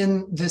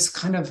then this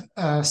kind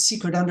of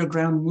secret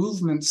underground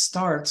movement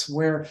starts,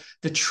 where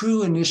the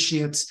true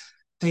initiates,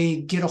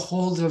 they get a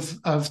hold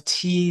of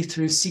tea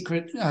through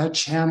secret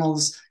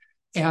channels,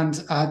 and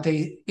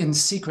they in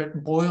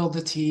secret boil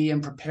the tea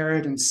and prepare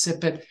it and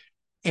sip it.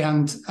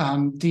 And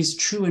these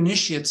true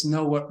initiates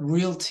know what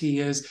real tea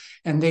is,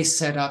 and they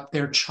set up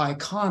their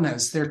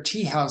chaikanas, their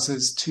tea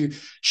houses, to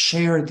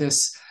share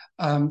this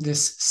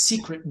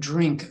secret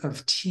drink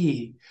of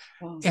tea.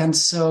 Wow. And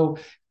so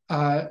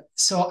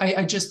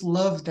I just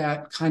love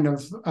that kind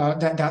of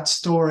that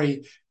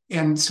story,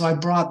 and so I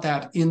brought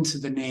that into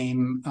the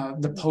name,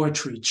 the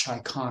poetry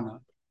Chaikana.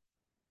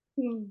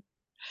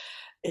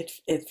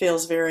 It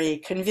feels very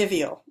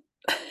convivial.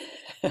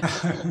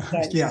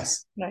 Nice.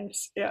 Yes.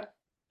 Nice. Yeah.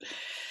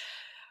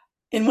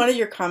 In one of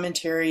your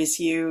commentaries,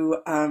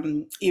 you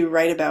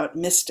write about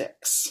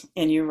mystics,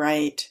 and you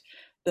write,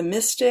 "The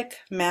mystic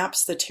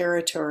maps the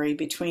territory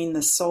between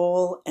the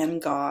soul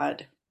and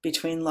God,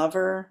 between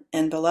lover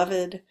and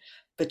beloved,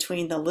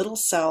 between the little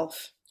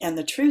self and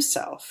the true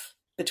self,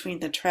 between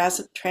the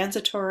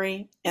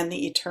transitory and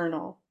the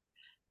eternal.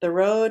 The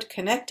road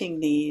connecting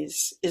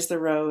these is the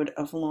road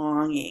of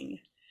longing.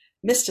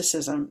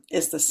 Mysticism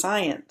is the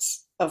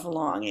science of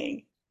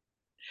longing."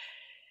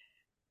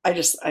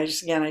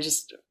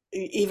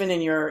 Even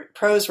in your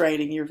prose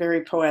writing, you're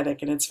very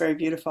poetic, and it's very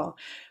beautiful.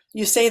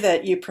 You say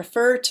that you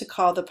prefer to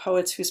call the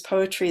poets whose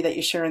poetry that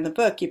you share in the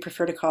book, you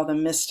prefer to call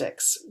them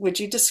mystics. Would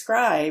you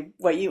describe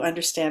what you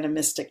understand a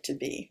mystic to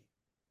be?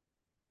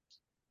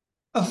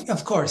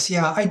 Of course,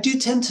 yeah. I do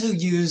tend to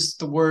use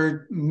the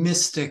word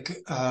mystic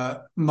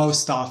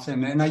most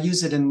often, and I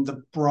use it in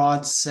the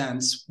broad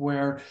sense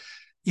where,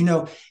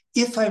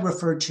 if I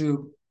refer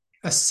to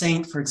a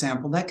saint, for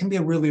example, that can be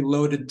a really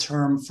loaded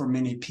term for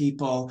many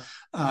people,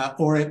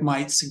 or it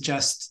might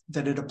suggest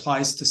that it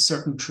applies to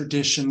certain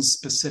traditions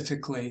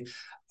specifically.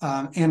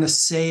 And a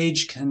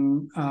sage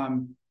can,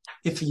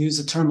 if you use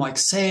a term like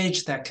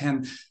sage, that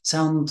can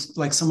sound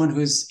like someone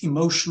who is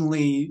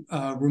emotionally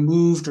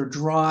removed or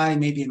dry.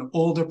 Maybe an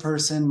older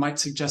person might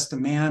suggest a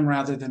man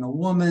rather than a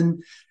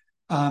woman.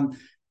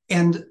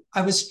 And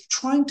I was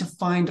trying to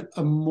find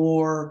a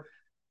more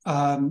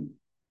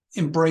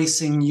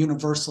embracing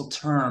universal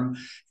term,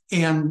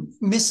 and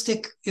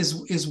mystic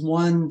is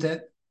one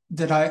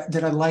that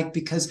I like,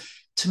 because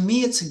to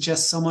me it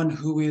suggests someone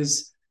who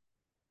is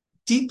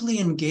deeply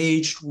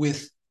engaged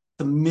with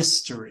the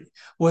mystery,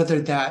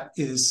 whether that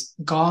is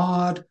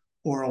God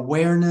or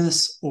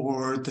awareness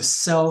or the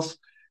self.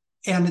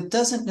 And it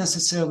doesn't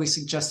necessarily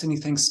suggest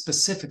anything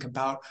specific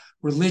about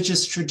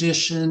religious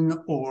tradition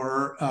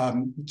or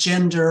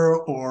gender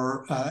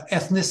or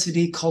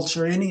ethnicity,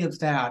 culture, any of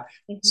that.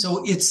 Mm-hmm.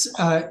 So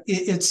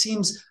it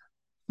seems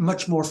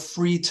much more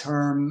free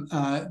term,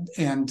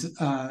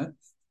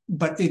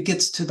 but it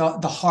gets to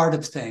the heart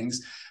of things.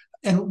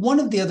 And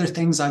one of the other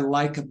things I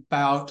like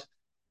about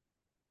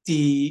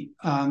the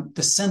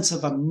sense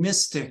of a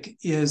mystic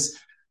is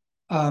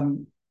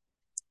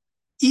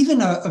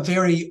even a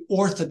very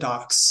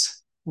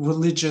orthodox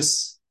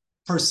religious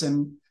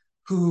person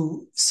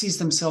who sees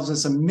themselves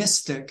as a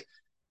mystic,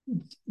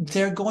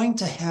 they're going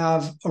to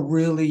have a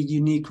really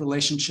unique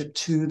relationship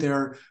to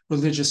their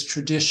religious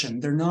tradition.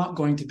 They're not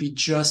going to be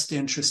just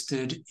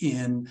interested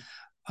in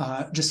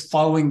just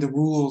following the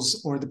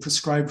rules or the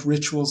prescribed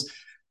rituals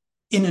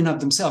in and of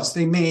themselves.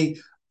 They may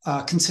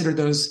consider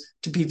those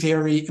to be a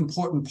very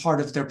important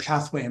part of their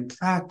pathway and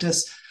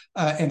practice,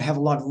 and have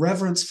a lot of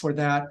reverence for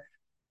that.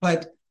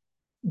 But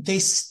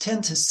they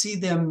tend to see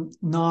them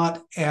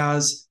not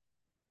as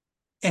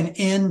an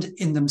end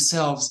in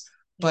themselves,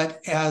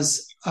 but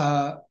as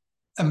a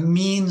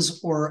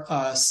means or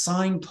a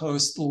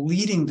signpost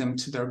leading them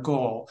to their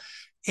goal.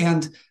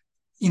 And,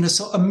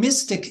 so a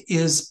mystic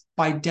is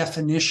by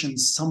definition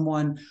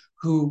someone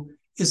who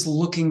is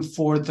looking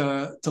for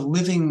the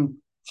living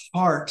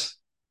heart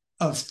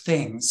of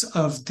things,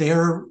 of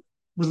their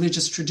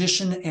religious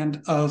tradition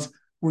and of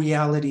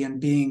reality and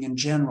being in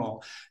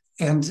general.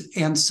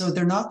 And so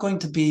they're not going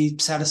to be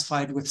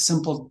satisfied with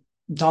simple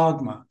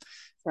dogma.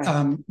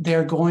 Right.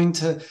 They're going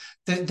to,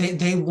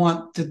 they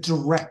want the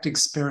direct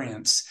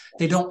experience.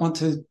 They don't want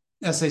to,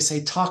 as they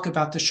say, talk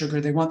about the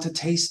sugar. They want to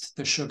taste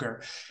the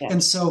sugar. Yes.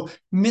 And so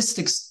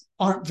mystics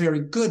aren't very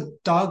good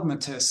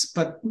dogmatists,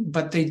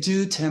 but they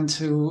do tend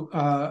to,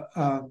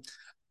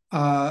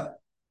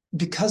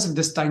 because of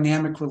this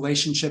dynamic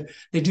relationship,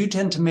 they do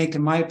tend to make,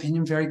 in my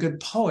opinion, very good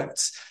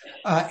poets,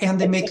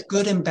 and they make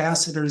good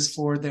ambassadors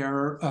for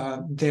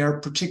their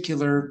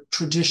particular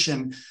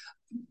tradition.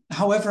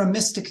 However, a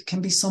mystic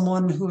can be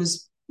someone who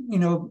is,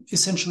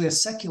 essentially a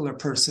secular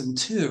person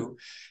too,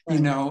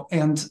 right.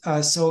 And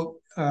so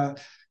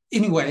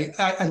anyway,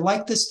 I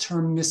like this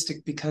term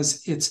mystic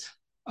because it's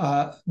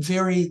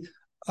very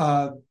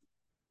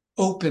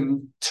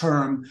open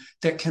term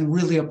that can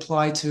really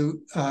apply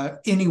to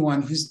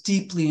anyone who's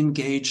deeply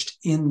engaged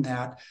in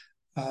that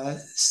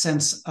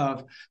sense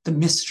of the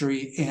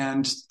mystery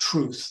and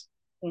truth.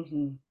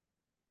 Mm-hmm.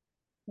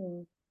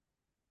 Mm.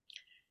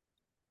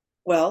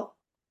 Well,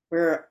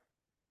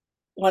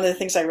 one of the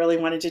things I really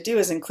wanted to do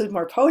is include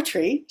more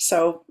poetry.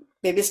 So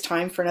maybe it's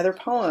time for another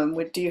poem.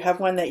 Do you have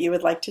one that you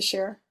would like to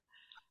share?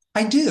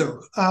 I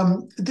do.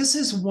 This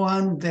is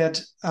one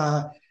that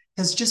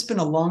has just been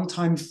a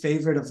longtime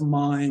favorite of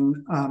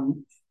mine,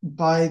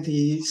 by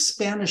the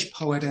Spanish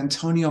poet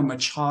Antonio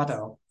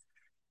Machado.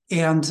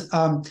 And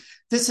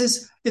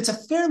it's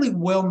a fairly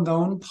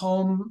well-known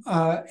poem,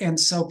 and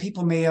so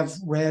people may have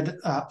read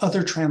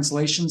other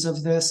translations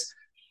of this.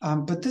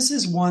 But this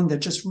is one that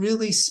just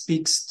really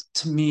speaks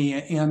to me.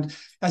 And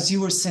as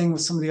you were saying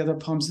with some of the other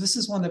poems, this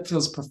is one that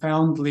feels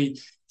profoundly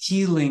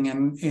healing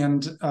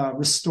and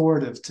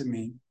restorative to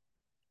me.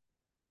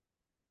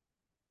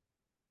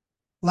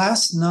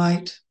 Last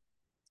night,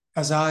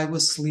 as I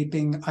was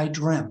sleeping, I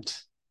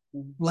dreamt,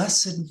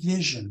 blessed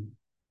vision,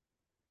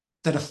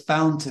 that a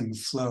fountain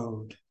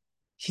flowed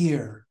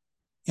here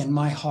in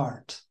my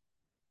heart.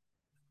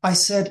 I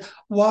said,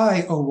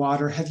 why, O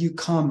water, have you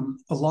come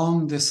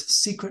along this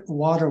secret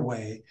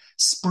waterway,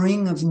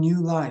 spring of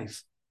new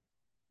life,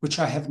 which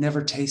I have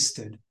never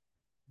tasted?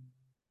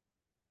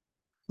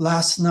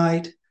 Last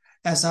night,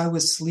 as I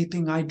was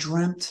sleeping, I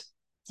dreamt,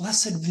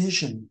 blessed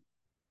vision,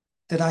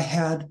 that I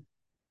had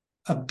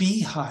a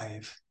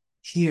beehive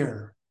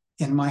here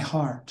in my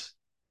heart.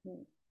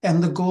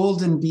 And the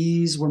golden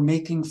bees were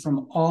making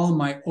from all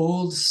my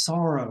old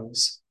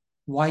sorrows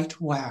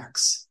white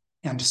wax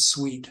and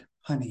sweet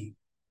honey.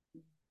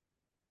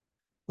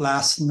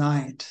 Last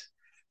night,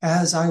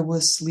 as I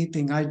was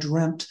sleeping, I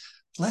dreamt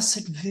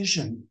blessed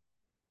vision.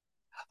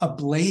 A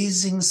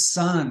blazing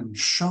sun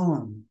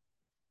shone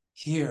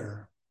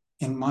here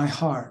in my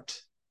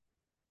heart.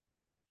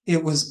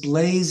 It was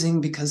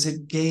blazing because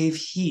it gave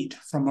heat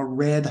from a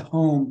red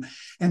home,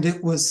 and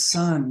it was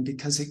sun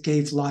because it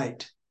gave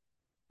light,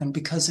 and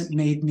because it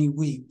made me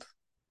weep.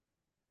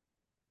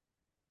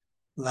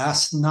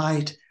 Last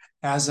night,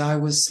 as I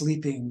was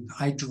sleeping,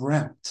 I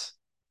dreamt,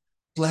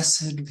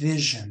 blessed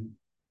vision,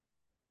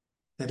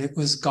 that it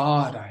was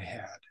God I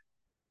had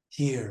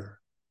here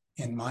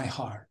in my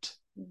heart.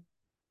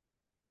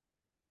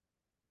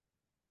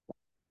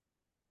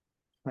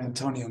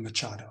 Antonio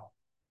Machado.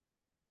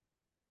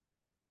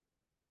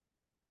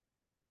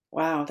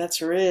 Wow,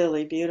 that's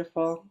really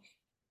beautiful.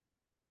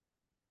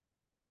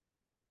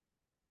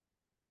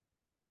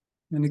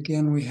 And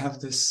again, we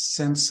have this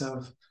sense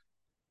of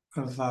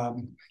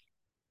kind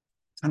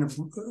of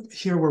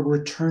here we're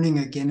returning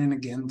again and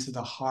again to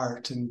the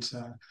heart, and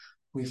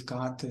we've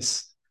got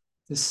this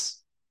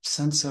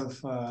sense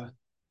of a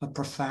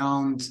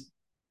profound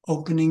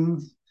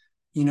opening,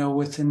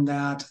 within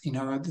that.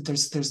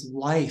 There's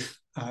life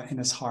in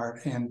his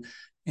heart, and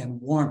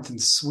warmth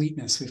and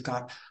sweetness. We've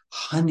got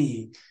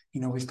honey.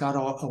 We've got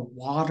a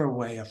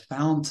waterway, a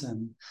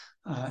fountain,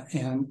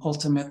 and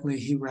ultimately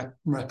he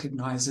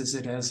recognizes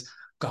it as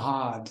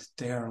God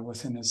there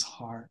within his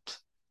heart.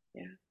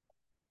 Yeah.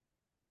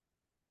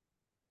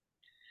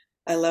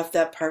 I love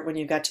that part when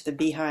you got to the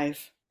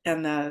beehive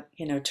and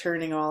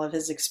turning all of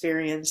his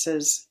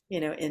experiences,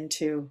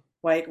 into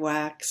white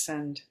wax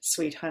and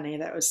sweet honey.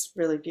 That was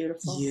really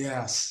beautiful.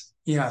 Yes.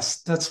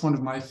 That's one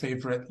of my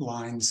favorite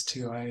lines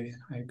too. I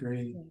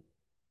agree.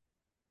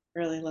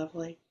 Really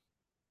lovely.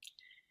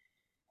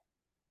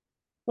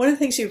 One of the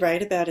things you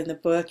write about in the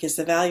book is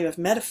the value of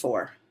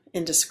metaphor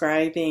in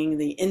describing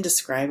the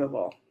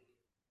indescribable.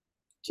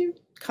 Could you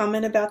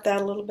comment about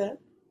that a little bit?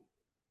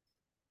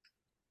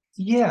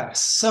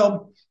 Yes.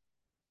 So,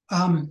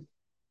 in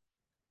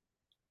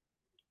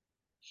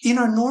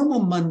our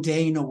normal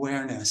mundane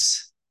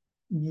awareness,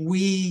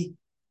 we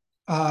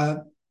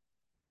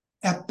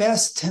at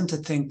best tend to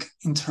think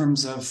in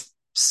terms of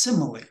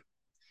simile.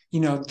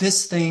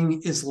 This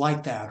thing is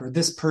like that, or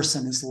this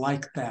person is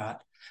like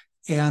that.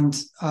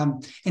 And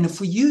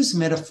if we use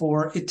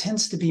metaphor, it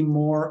tends to be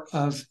more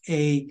of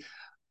a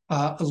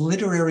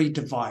literary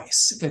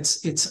device.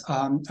 It's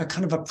a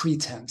kind of a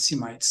pretense, you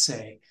might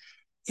say.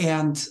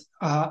 And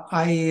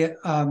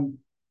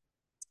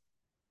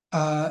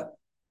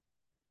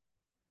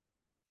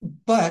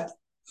but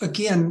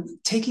again,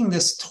 taking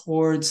this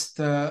towards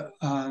the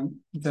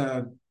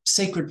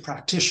sacred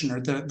practitioner,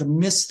 the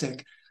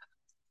mystic,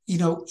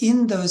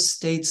 in those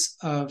states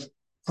of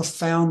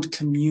profound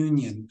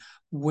communion,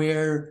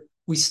 where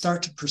we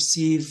start to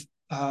perceive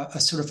a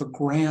sort of a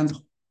grand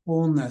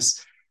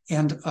wholeness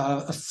and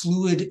a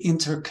fluid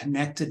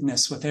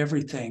interconnectedness with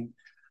everything,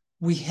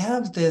 we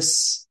have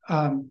this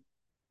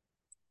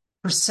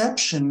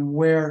perception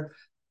where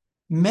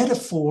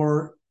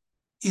metaphor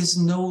is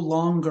no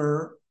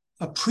longer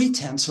a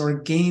pretense or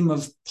a game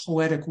of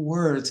poetic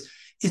words.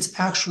 It's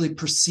actually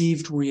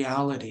perceived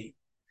reality.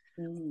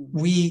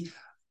 When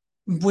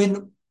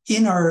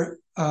in our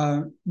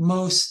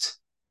most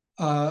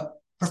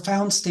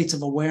profound states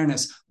of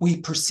awareness we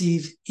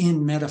perceive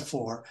in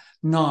metaphor,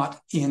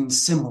 not in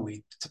simile,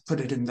 to put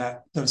it in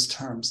those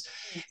terms.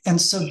 And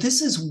so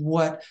this is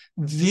what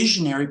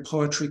visionary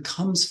poetry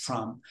comes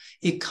from.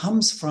 It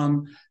comes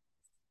from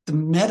the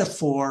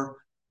metaphor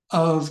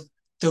of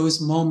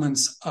those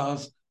moments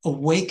of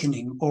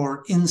awakening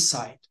or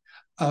insight,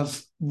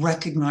 of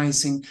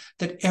recognizing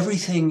that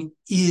everything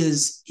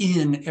is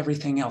in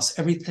everything else,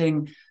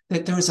 everything,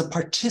 that there is a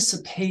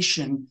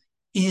participation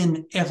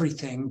in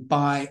everything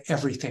by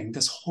everything,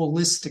 this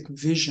holistic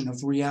vision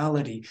of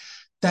reality.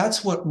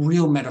 That's what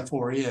real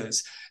metaphor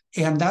is.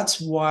 And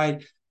that's why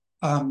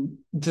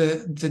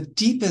the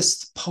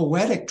deepest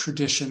poetic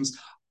traditions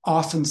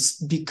often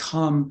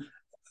become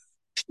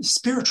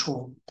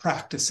spiritual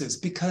practices,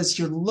 because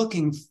you're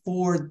looking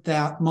for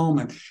that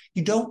moment.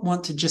 You don't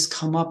want to just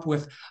come up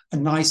with a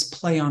nice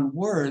play on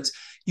words.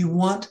 You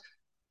want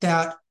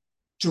that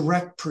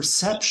direct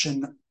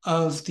perception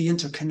of the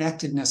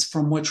interconnectedness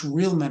from which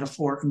real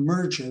metaphor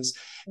emerges,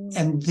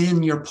 and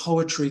then your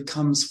poetry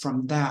comes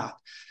from that.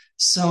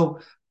 So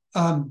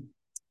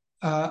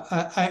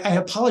I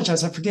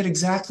apologize. I forget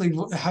exactly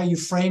how you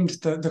framed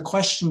the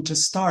question to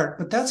start,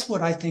 but that's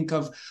what I think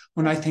of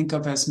when I think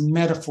of as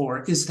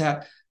metaphor, is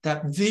that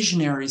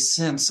visionary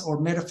sense or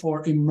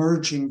metaphor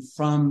emerging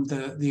from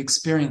the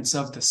experience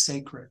of the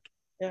sacred.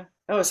 Yeah.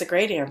 Oh, it's a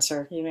great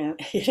answer. You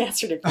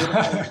answered it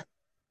beautifully.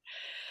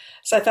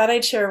 So I thought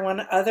I'd share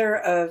one other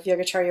of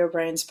Yogacharya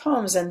O'Brien's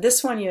poems, and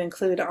this one you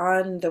include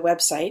on the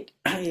website,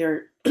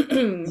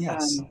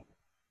 Yes.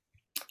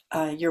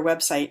 Your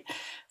website.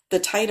 The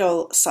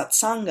title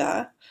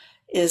Satsanga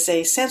is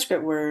a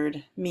Sanskrit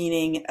word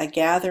meaning a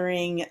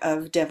gathering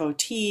of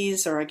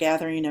devotees or a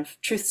gathering of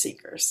truth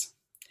seekers.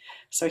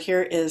 So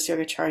here is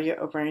Yogacharya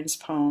O'Brien's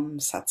poem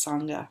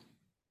Satsanga.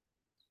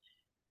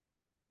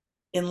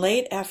 In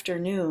late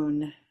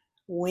afternoon,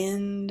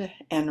 wind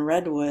and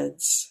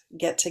redwoods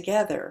get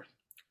together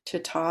to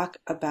talk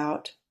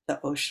about the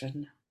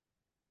ocean.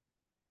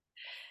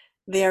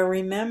 They are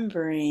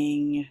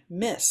remembering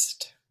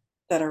mist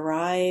that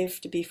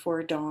arrived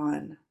before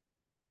dawn.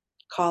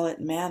 Call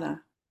it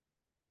manna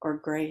or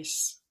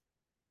grace.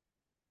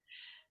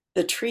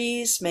 The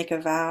trees make a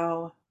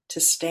vow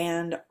to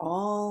stand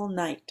all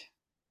night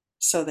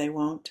so they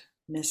won't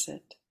miss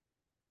it.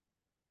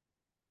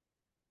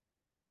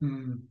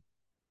 Mm.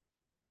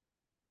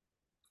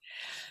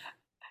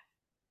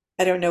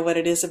 I don't know what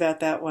it is about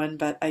that one,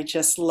 but I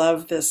just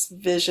love this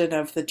vision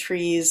of the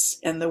trees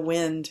and the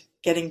wind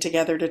getting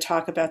together to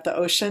talk about the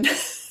ocean.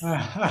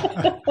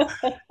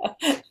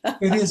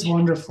 It is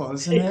wonderful,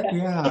 isn't it?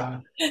 Yeah.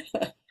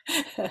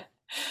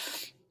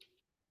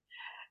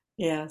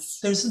 Yes.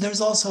 There's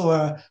also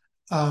a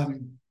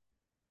kind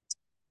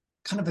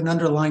of an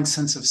underlying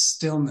sense of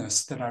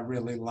stillness that I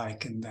really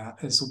like in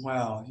that as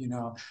well.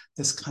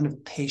 This kind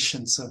of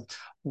patience of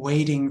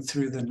waiting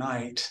through the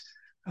night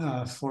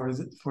for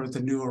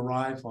the new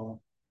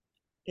arrival.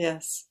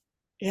 Yes.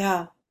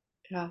 Yeah.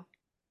 Yeah.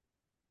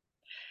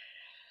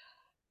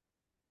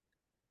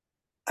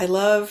 I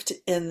loved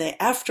in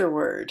the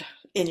afterword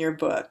in your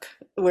book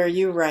where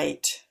you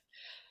write,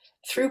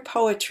 through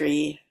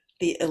poetry,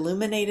 the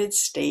illuminated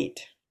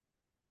state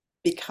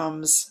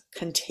becomes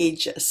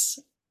contagious.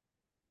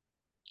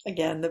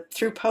 Again,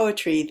 through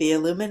poetry, the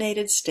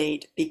illuminated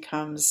state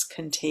becomes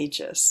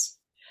contagious.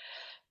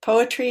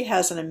 Poetry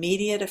has an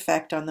immediate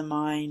effect on the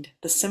mind.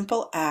 The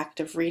simple act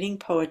of reading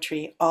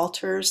poetry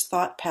alters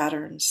thought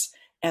patterns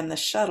and the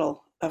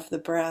shuttle of the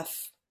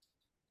breath.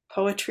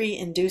 Poetry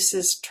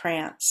induces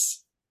trance.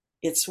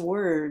 Its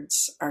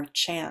words are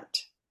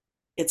chant.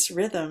 Its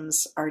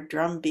rhythms are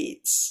drum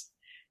beats.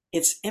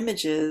 Its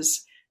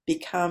images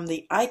become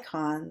the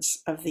icons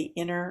of the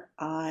inner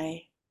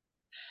eye.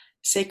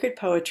 Sacred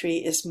poetry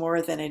is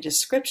more than a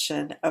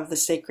description of the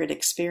sacred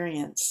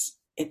experience.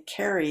 It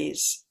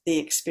carries the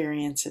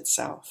experience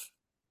itself.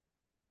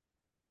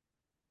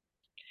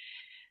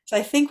 So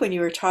I think when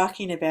you were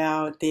talking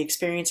about the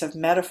experience of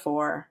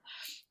metaphor,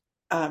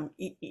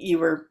 you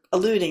were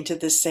alluding to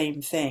this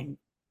same thing.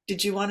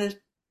 Did you want to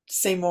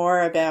say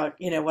more about,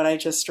 what I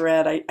just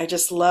read? I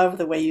just love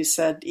the way you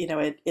said,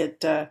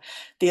 the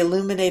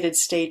illuminated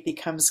state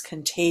becomes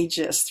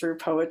contagious through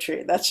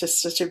poetry. That's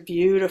just such a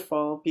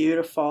beautiful,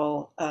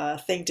 beautiful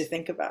thing to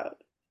think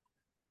about.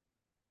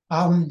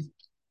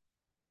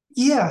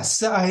 Yes,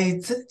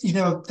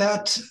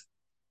 that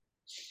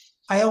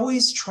I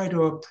always try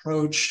to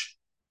approach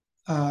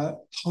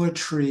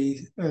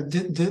poetry,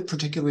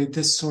 particularly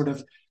this sort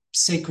of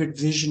sacred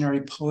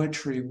visionary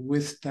poetry,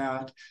 with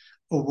that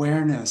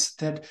awareness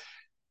that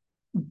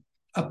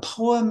a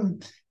poem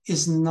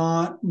is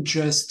not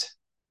just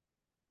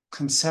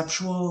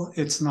conceptual.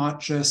 It's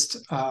not just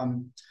uh,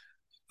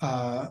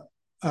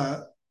 a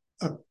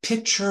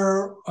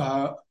picture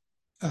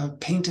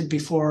painted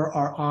before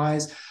our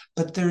eyes,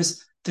 but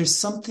there's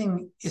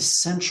something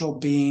essential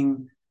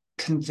being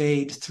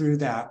conveyed through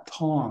that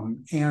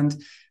poem. And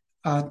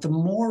the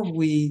more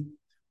we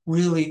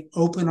really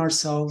open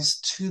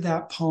ourselves to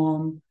that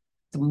poem,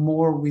 the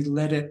more we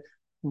let it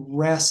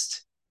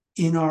rest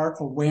in our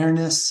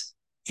awareness,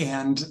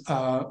 and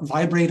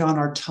vibrate on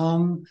our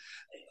tongue,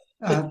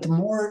 the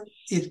more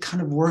it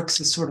kind of works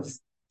as sort of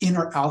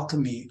inner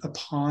alchemy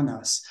upon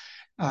us.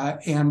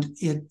 And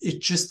it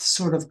just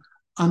sort of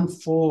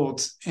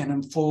unfolds and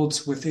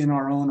unfolds within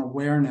our own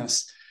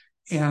awareness.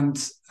 And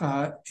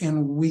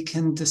we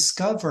can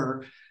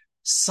discover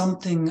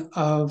something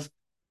of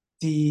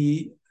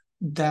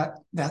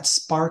that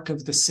spark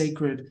of the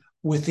sacred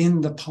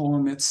within the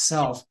poem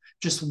itself,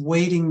 just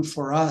waiting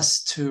for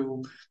us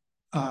to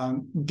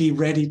be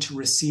ready to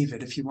receive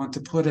it, if you want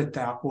to put it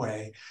that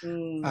way.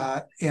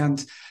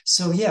 And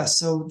so, yeah,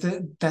 so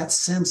that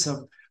sense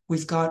of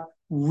we've got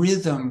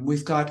rhythm,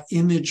 we've got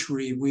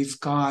imagery, we've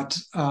got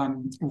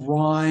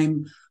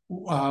rhyme,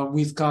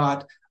 we've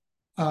got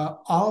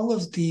all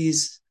of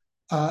these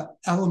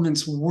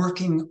elements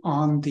working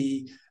on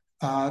the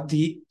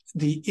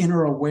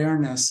inner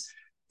awareness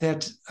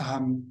that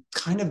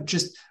kind of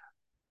just,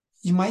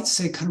 you might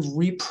say, kind of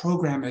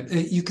reprogram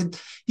it. You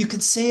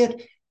could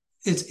say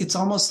it's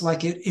almost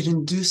like it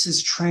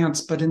induces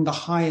trance, but in the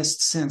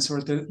highest sense,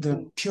 or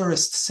the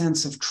purest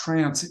sense of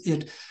trance.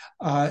 It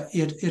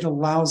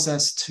allows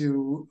us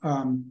to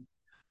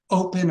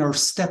open or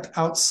step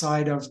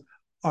outside of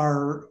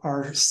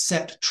our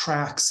set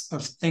tracks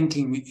of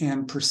thinking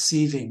and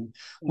perceiving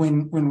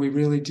when we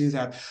really do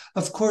that.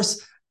 Of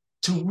course,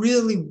 to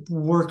really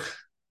work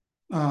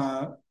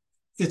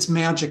its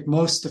magic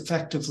most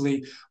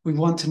effectively, we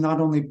want to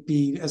not only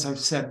be, as I've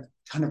said,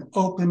 kind of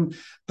open,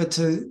 but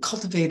to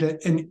cultivate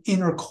an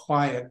inner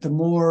quiet. The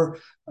more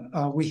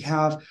we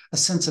have a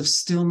sense of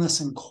stillness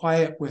and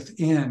quiet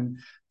within,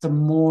 the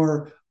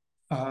more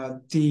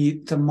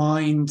the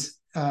mind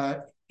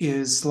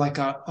is like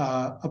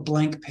a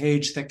blank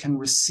page that can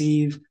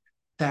receive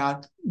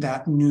that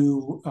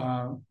new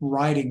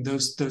writing,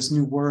 those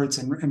new words,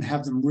 and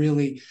have them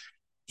really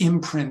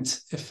imprint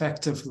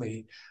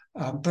effectively.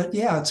 But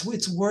yeah,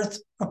 it's worth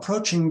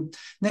approaching.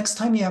 Next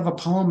time you have a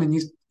poem and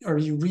you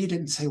read it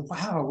and say,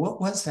 "Wow, what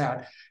was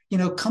that?"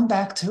 Come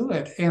back to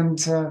it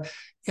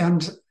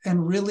and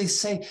really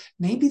say,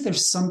 maybe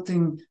there's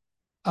something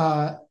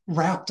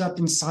wrapped up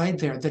inside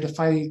there that if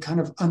I kind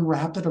of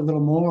unwrap it a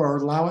little more or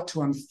allow it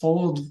to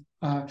unfold,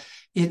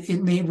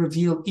 it may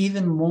reveal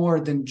even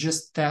more than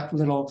just that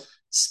little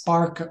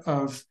spark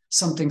of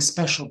something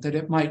special, that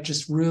it might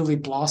just really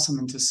blossom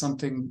into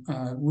something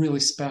really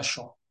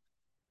special.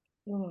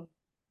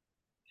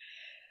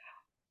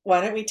 Why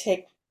don't we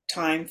take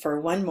time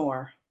for one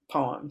more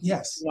poem?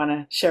 Yes. You want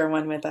to share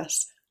one with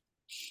us?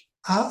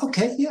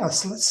 Okay,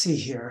 yes. Let's see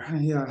here.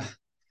 I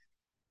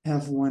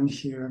have one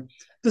here.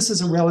 This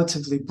is a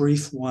relatively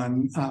brief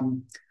one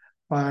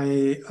by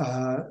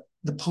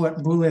the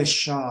poet Bulleh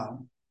Shah,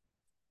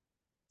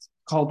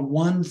 called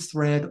One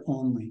Thread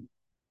Only.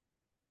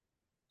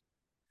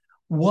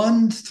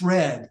 One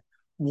thread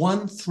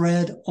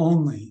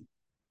only.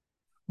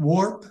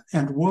 Warp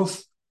and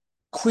woof,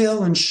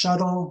 quill and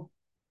shuttle,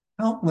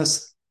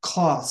 countless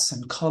cloths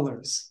and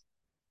colors.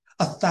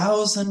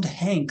 1,000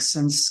 hanks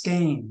and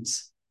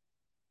skeins,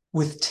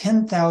 with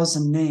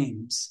 10,000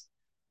 names,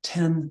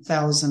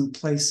 10,000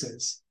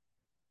 places.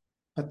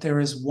 But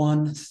there is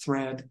one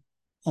thread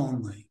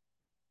only.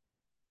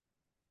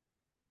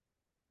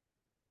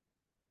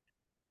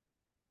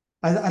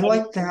 I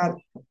like that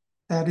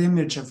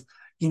image of,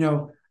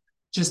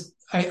 just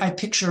I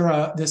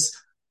picture this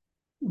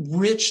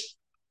rich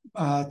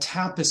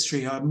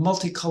tapestry, a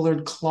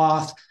multicolored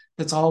cloth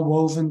that's all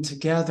woven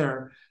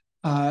together,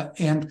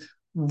 and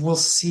we'll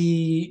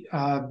see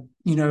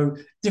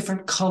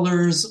different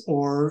colors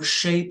or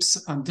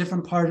shapes on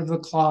different part of the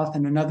cloth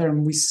and another,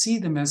 and we see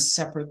them as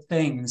separate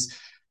things.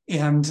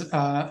 And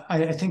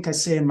I think I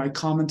say in my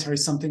commentary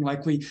something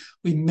like we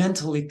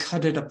mentally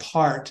cut it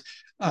apart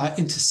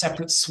into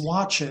separate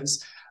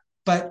swatches.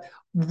 But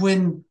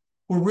when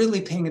we're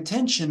really paying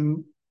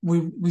attention,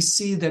 we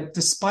see that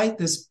despite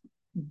this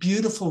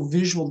beautiful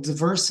visual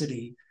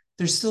diversity,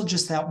 there's still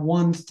just that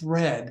one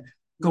thread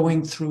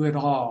going through it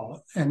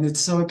all. And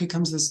it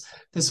becomes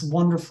this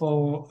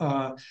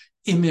wonderful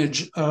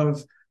image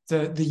of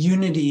the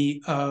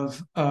unity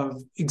of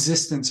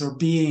existence or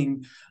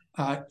being,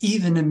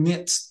 even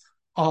amidst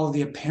all of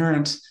the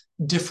apparent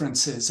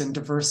differences and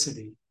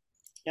diversity.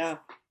 Yeah.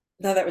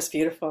 No, that was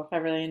beautiful. I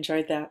really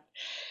enjoyed that.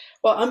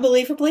 Well,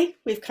 unbelievably,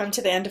 we've come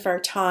to the end of our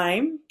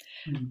time.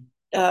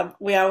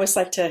 We always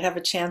like to have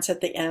a chance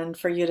at the end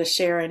for you to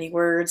share any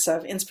words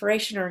of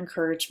inspiration or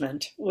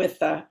encouragement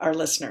with our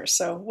listeners.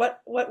 So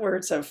what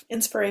words of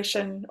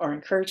inspiration or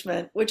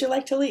encouragement would you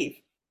like to leave?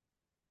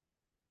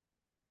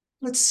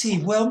 Let's see.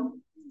 Well,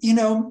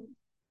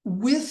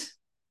 with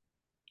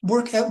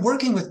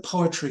working with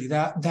poetry,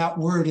 that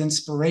word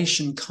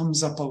inspiration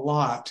comes up a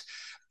lot.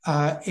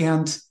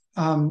 And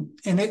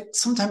it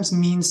sometimes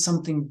means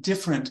something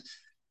different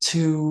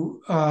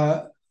to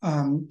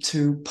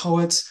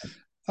poets,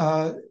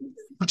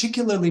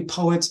 particularly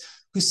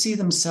poets who see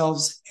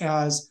themselves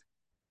as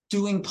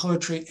doing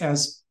poetry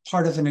as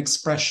part of an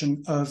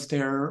expression of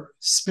their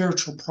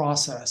spiritual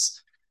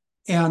process.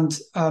 And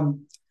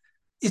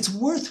it's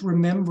worth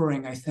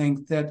remembering, I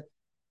think, that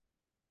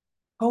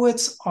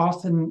poets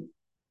often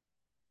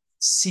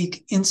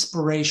seek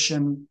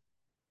inspiration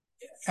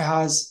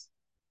as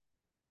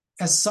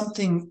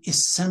something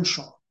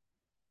essential.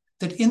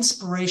 That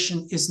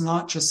inspiration is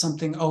not just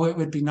something, oh, it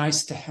would be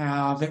nice to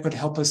have, it would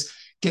help us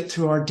get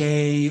through our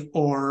day,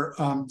 or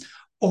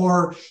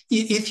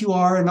if you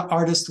are an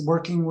artist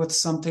working with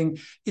something,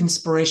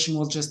 inspiration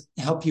will just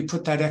help you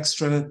put that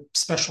extra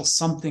special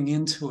something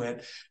into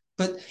it.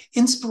 But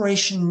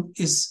inspiration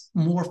is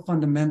more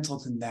fundamental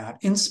than that.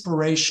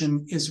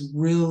 Inspiration is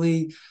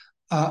really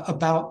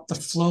about the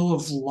flow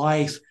of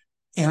life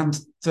and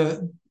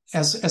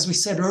as we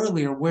said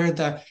earlier, where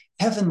the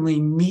heavenly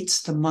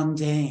meets the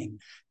mundane.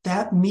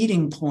 That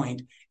meeting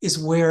point is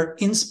where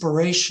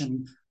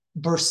inspiration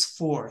bursts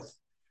forth.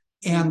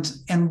 And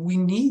we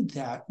need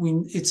that.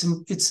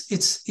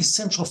 It's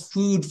essential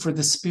food for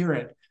the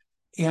spirit.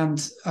 And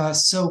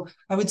so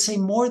I would say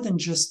more than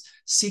just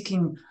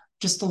seeking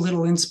just a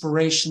little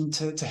inspiration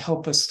to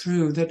help us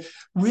through, that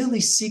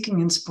really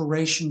seeking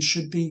inspiration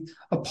should be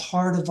a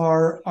part of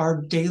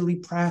our daily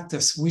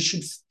practice. We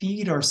should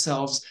feed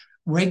ourselves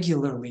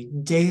regularly,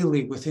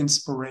 daily with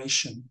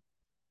inspiration.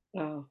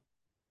 Oh,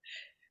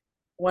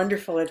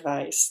 wonderful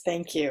advice.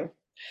 Thank you.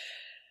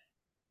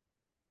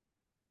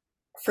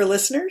 For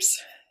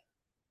listeners,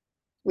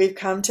 we've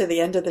come to the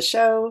end of the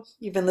show.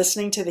 You've been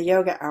listening to the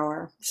Yoga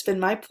Hour. It's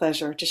been my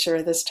pleasure to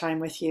share this time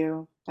with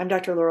you. I'm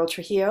Dr. Laurel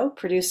Trujillo,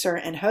 producer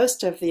and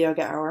host of the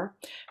Yoga Hour.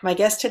 My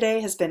guest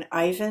today has been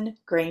Ivan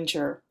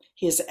Granger.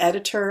 He is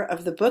editor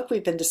of the book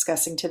we've been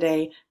discussing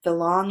today, The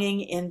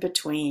Longing in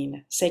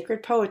Between,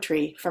 Sacred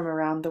Poetry from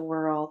Around the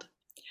World.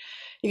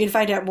 You can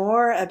find out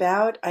more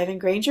about Ivan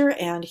Granger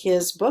and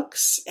his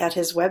books at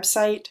his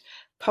website,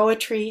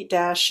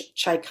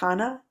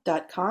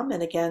 poetry-chaikana.com.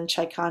 And again,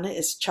 Chaikana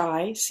is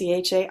Chai,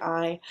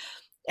 C-H-A-I,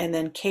 and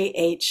then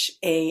K-H-A-N-A.com,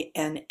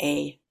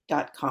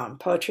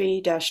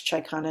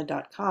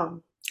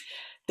 poetry-chaikana.com.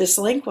 This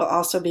link will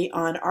also be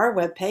on our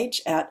webpage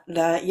at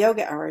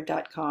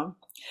theyogahour.com.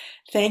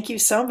 Thank you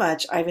so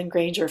much, Ivan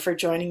Granger, for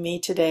joining me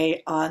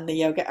today on the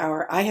Yoga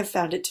Hour. I have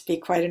found it to be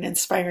quite an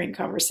inspiring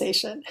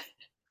conversation.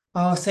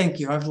 Oh, thank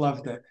you. I've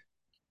loved it.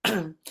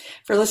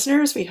 For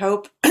listeners, we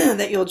hope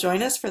that you'll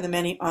join us for the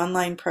many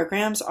online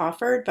programs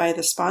offered by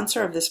the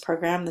sponsor of this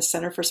program, the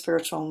Center for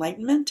Spiritual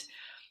Enlightenment.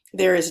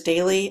 There is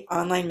daily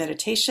online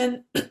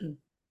meditation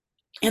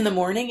in the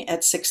morning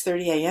at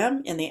 6:30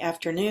 a.m., in the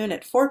afternoon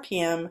at 4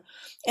 p.m.,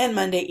 and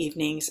Monday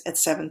evenings at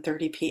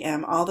 7:30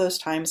 p.m. All those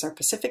times are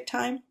Pacific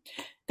time.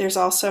 There's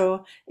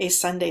also a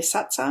Sunday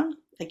satsang,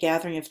 a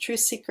gathering of truth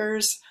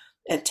seekers,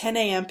 at 10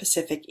 a.m.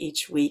 Pacific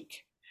each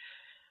week.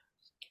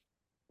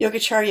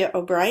 Yogacharya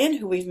O'Brien,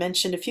 who we've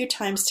mentioned a few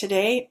times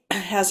today,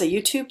 has a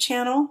YouTube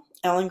channel,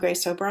 Ellen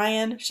Grace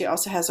O'Brien. She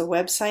also has a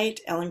website,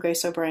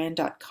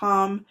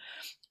 ellengraceo'brien.com,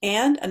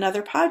 and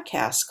another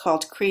podcast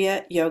called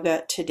Kriya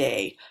Yoga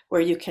Today,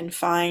 where you can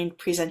find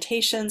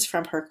presentations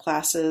from her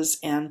classes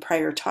and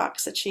prior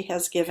talks that she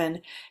has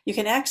given. You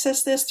can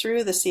access this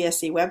through the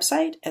CSE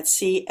website at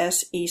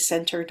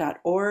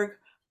csecenter.org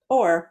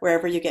or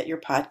wherever you get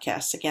your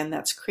podcasts. Again,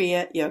 that's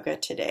Kriya Yoga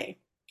Today.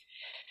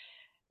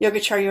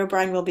 Yogacharya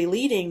O'Brien will be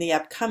leading the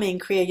upcoming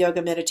Kriya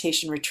Yoga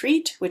Meditation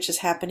Retreat, which is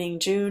happening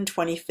June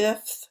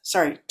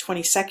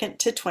 22nd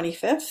to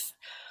 25th,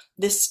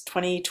 this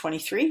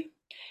 2023.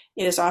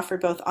 It is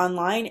offered both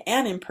online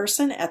and in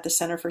person at the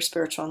Center for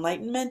Spiritual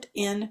Enlightenment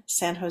in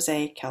San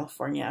Jose,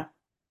 California.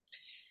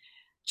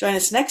 Join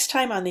us next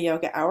time on the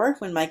Yoga Hour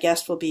when my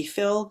guest will be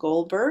Phil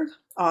Goldberg,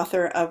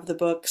 author of the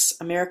books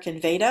American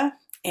Veda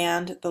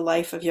and The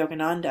Life of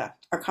Yogananda.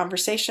 Our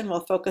conversation will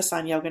focus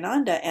on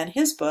Yogananda and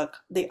his book,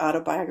 The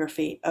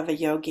Autobiography of a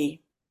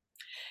Yogi.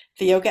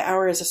 The Yoga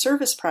Hour is a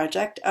service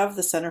project of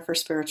the Center for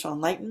Spiritual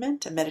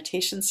Enlightenment, a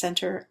meditation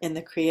center in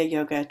the Kriya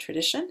Yoga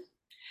tradition.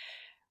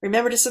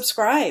 Remember to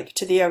subscribe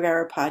to the Yoga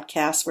Hour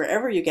podcast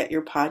wherever you get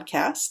your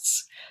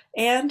podcasts.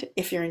 And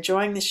if you're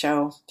enjoying the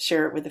show,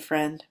 share it with a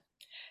friend.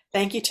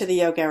 Thank you to the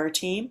Yoga Hour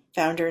team,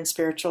 founder and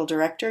spiritual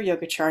director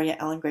Yogacharya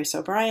Ellen Grace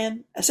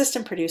O'Brien,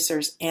 assistant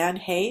producers Ann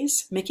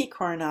Hayes, Mickey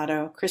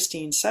Coronado,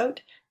 Christine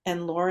Sote,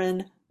 and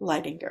Lauren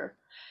Leidinger.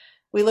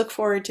 We look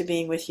forward to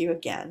being with you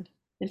again.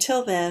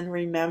 Until then,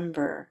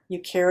 remember, you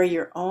carry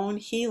your own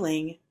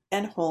healing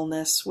and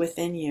wholeness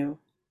within you.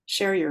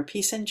 Share your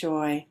peace and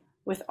joy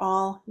with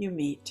all you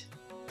meet.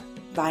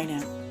 Bye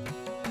now.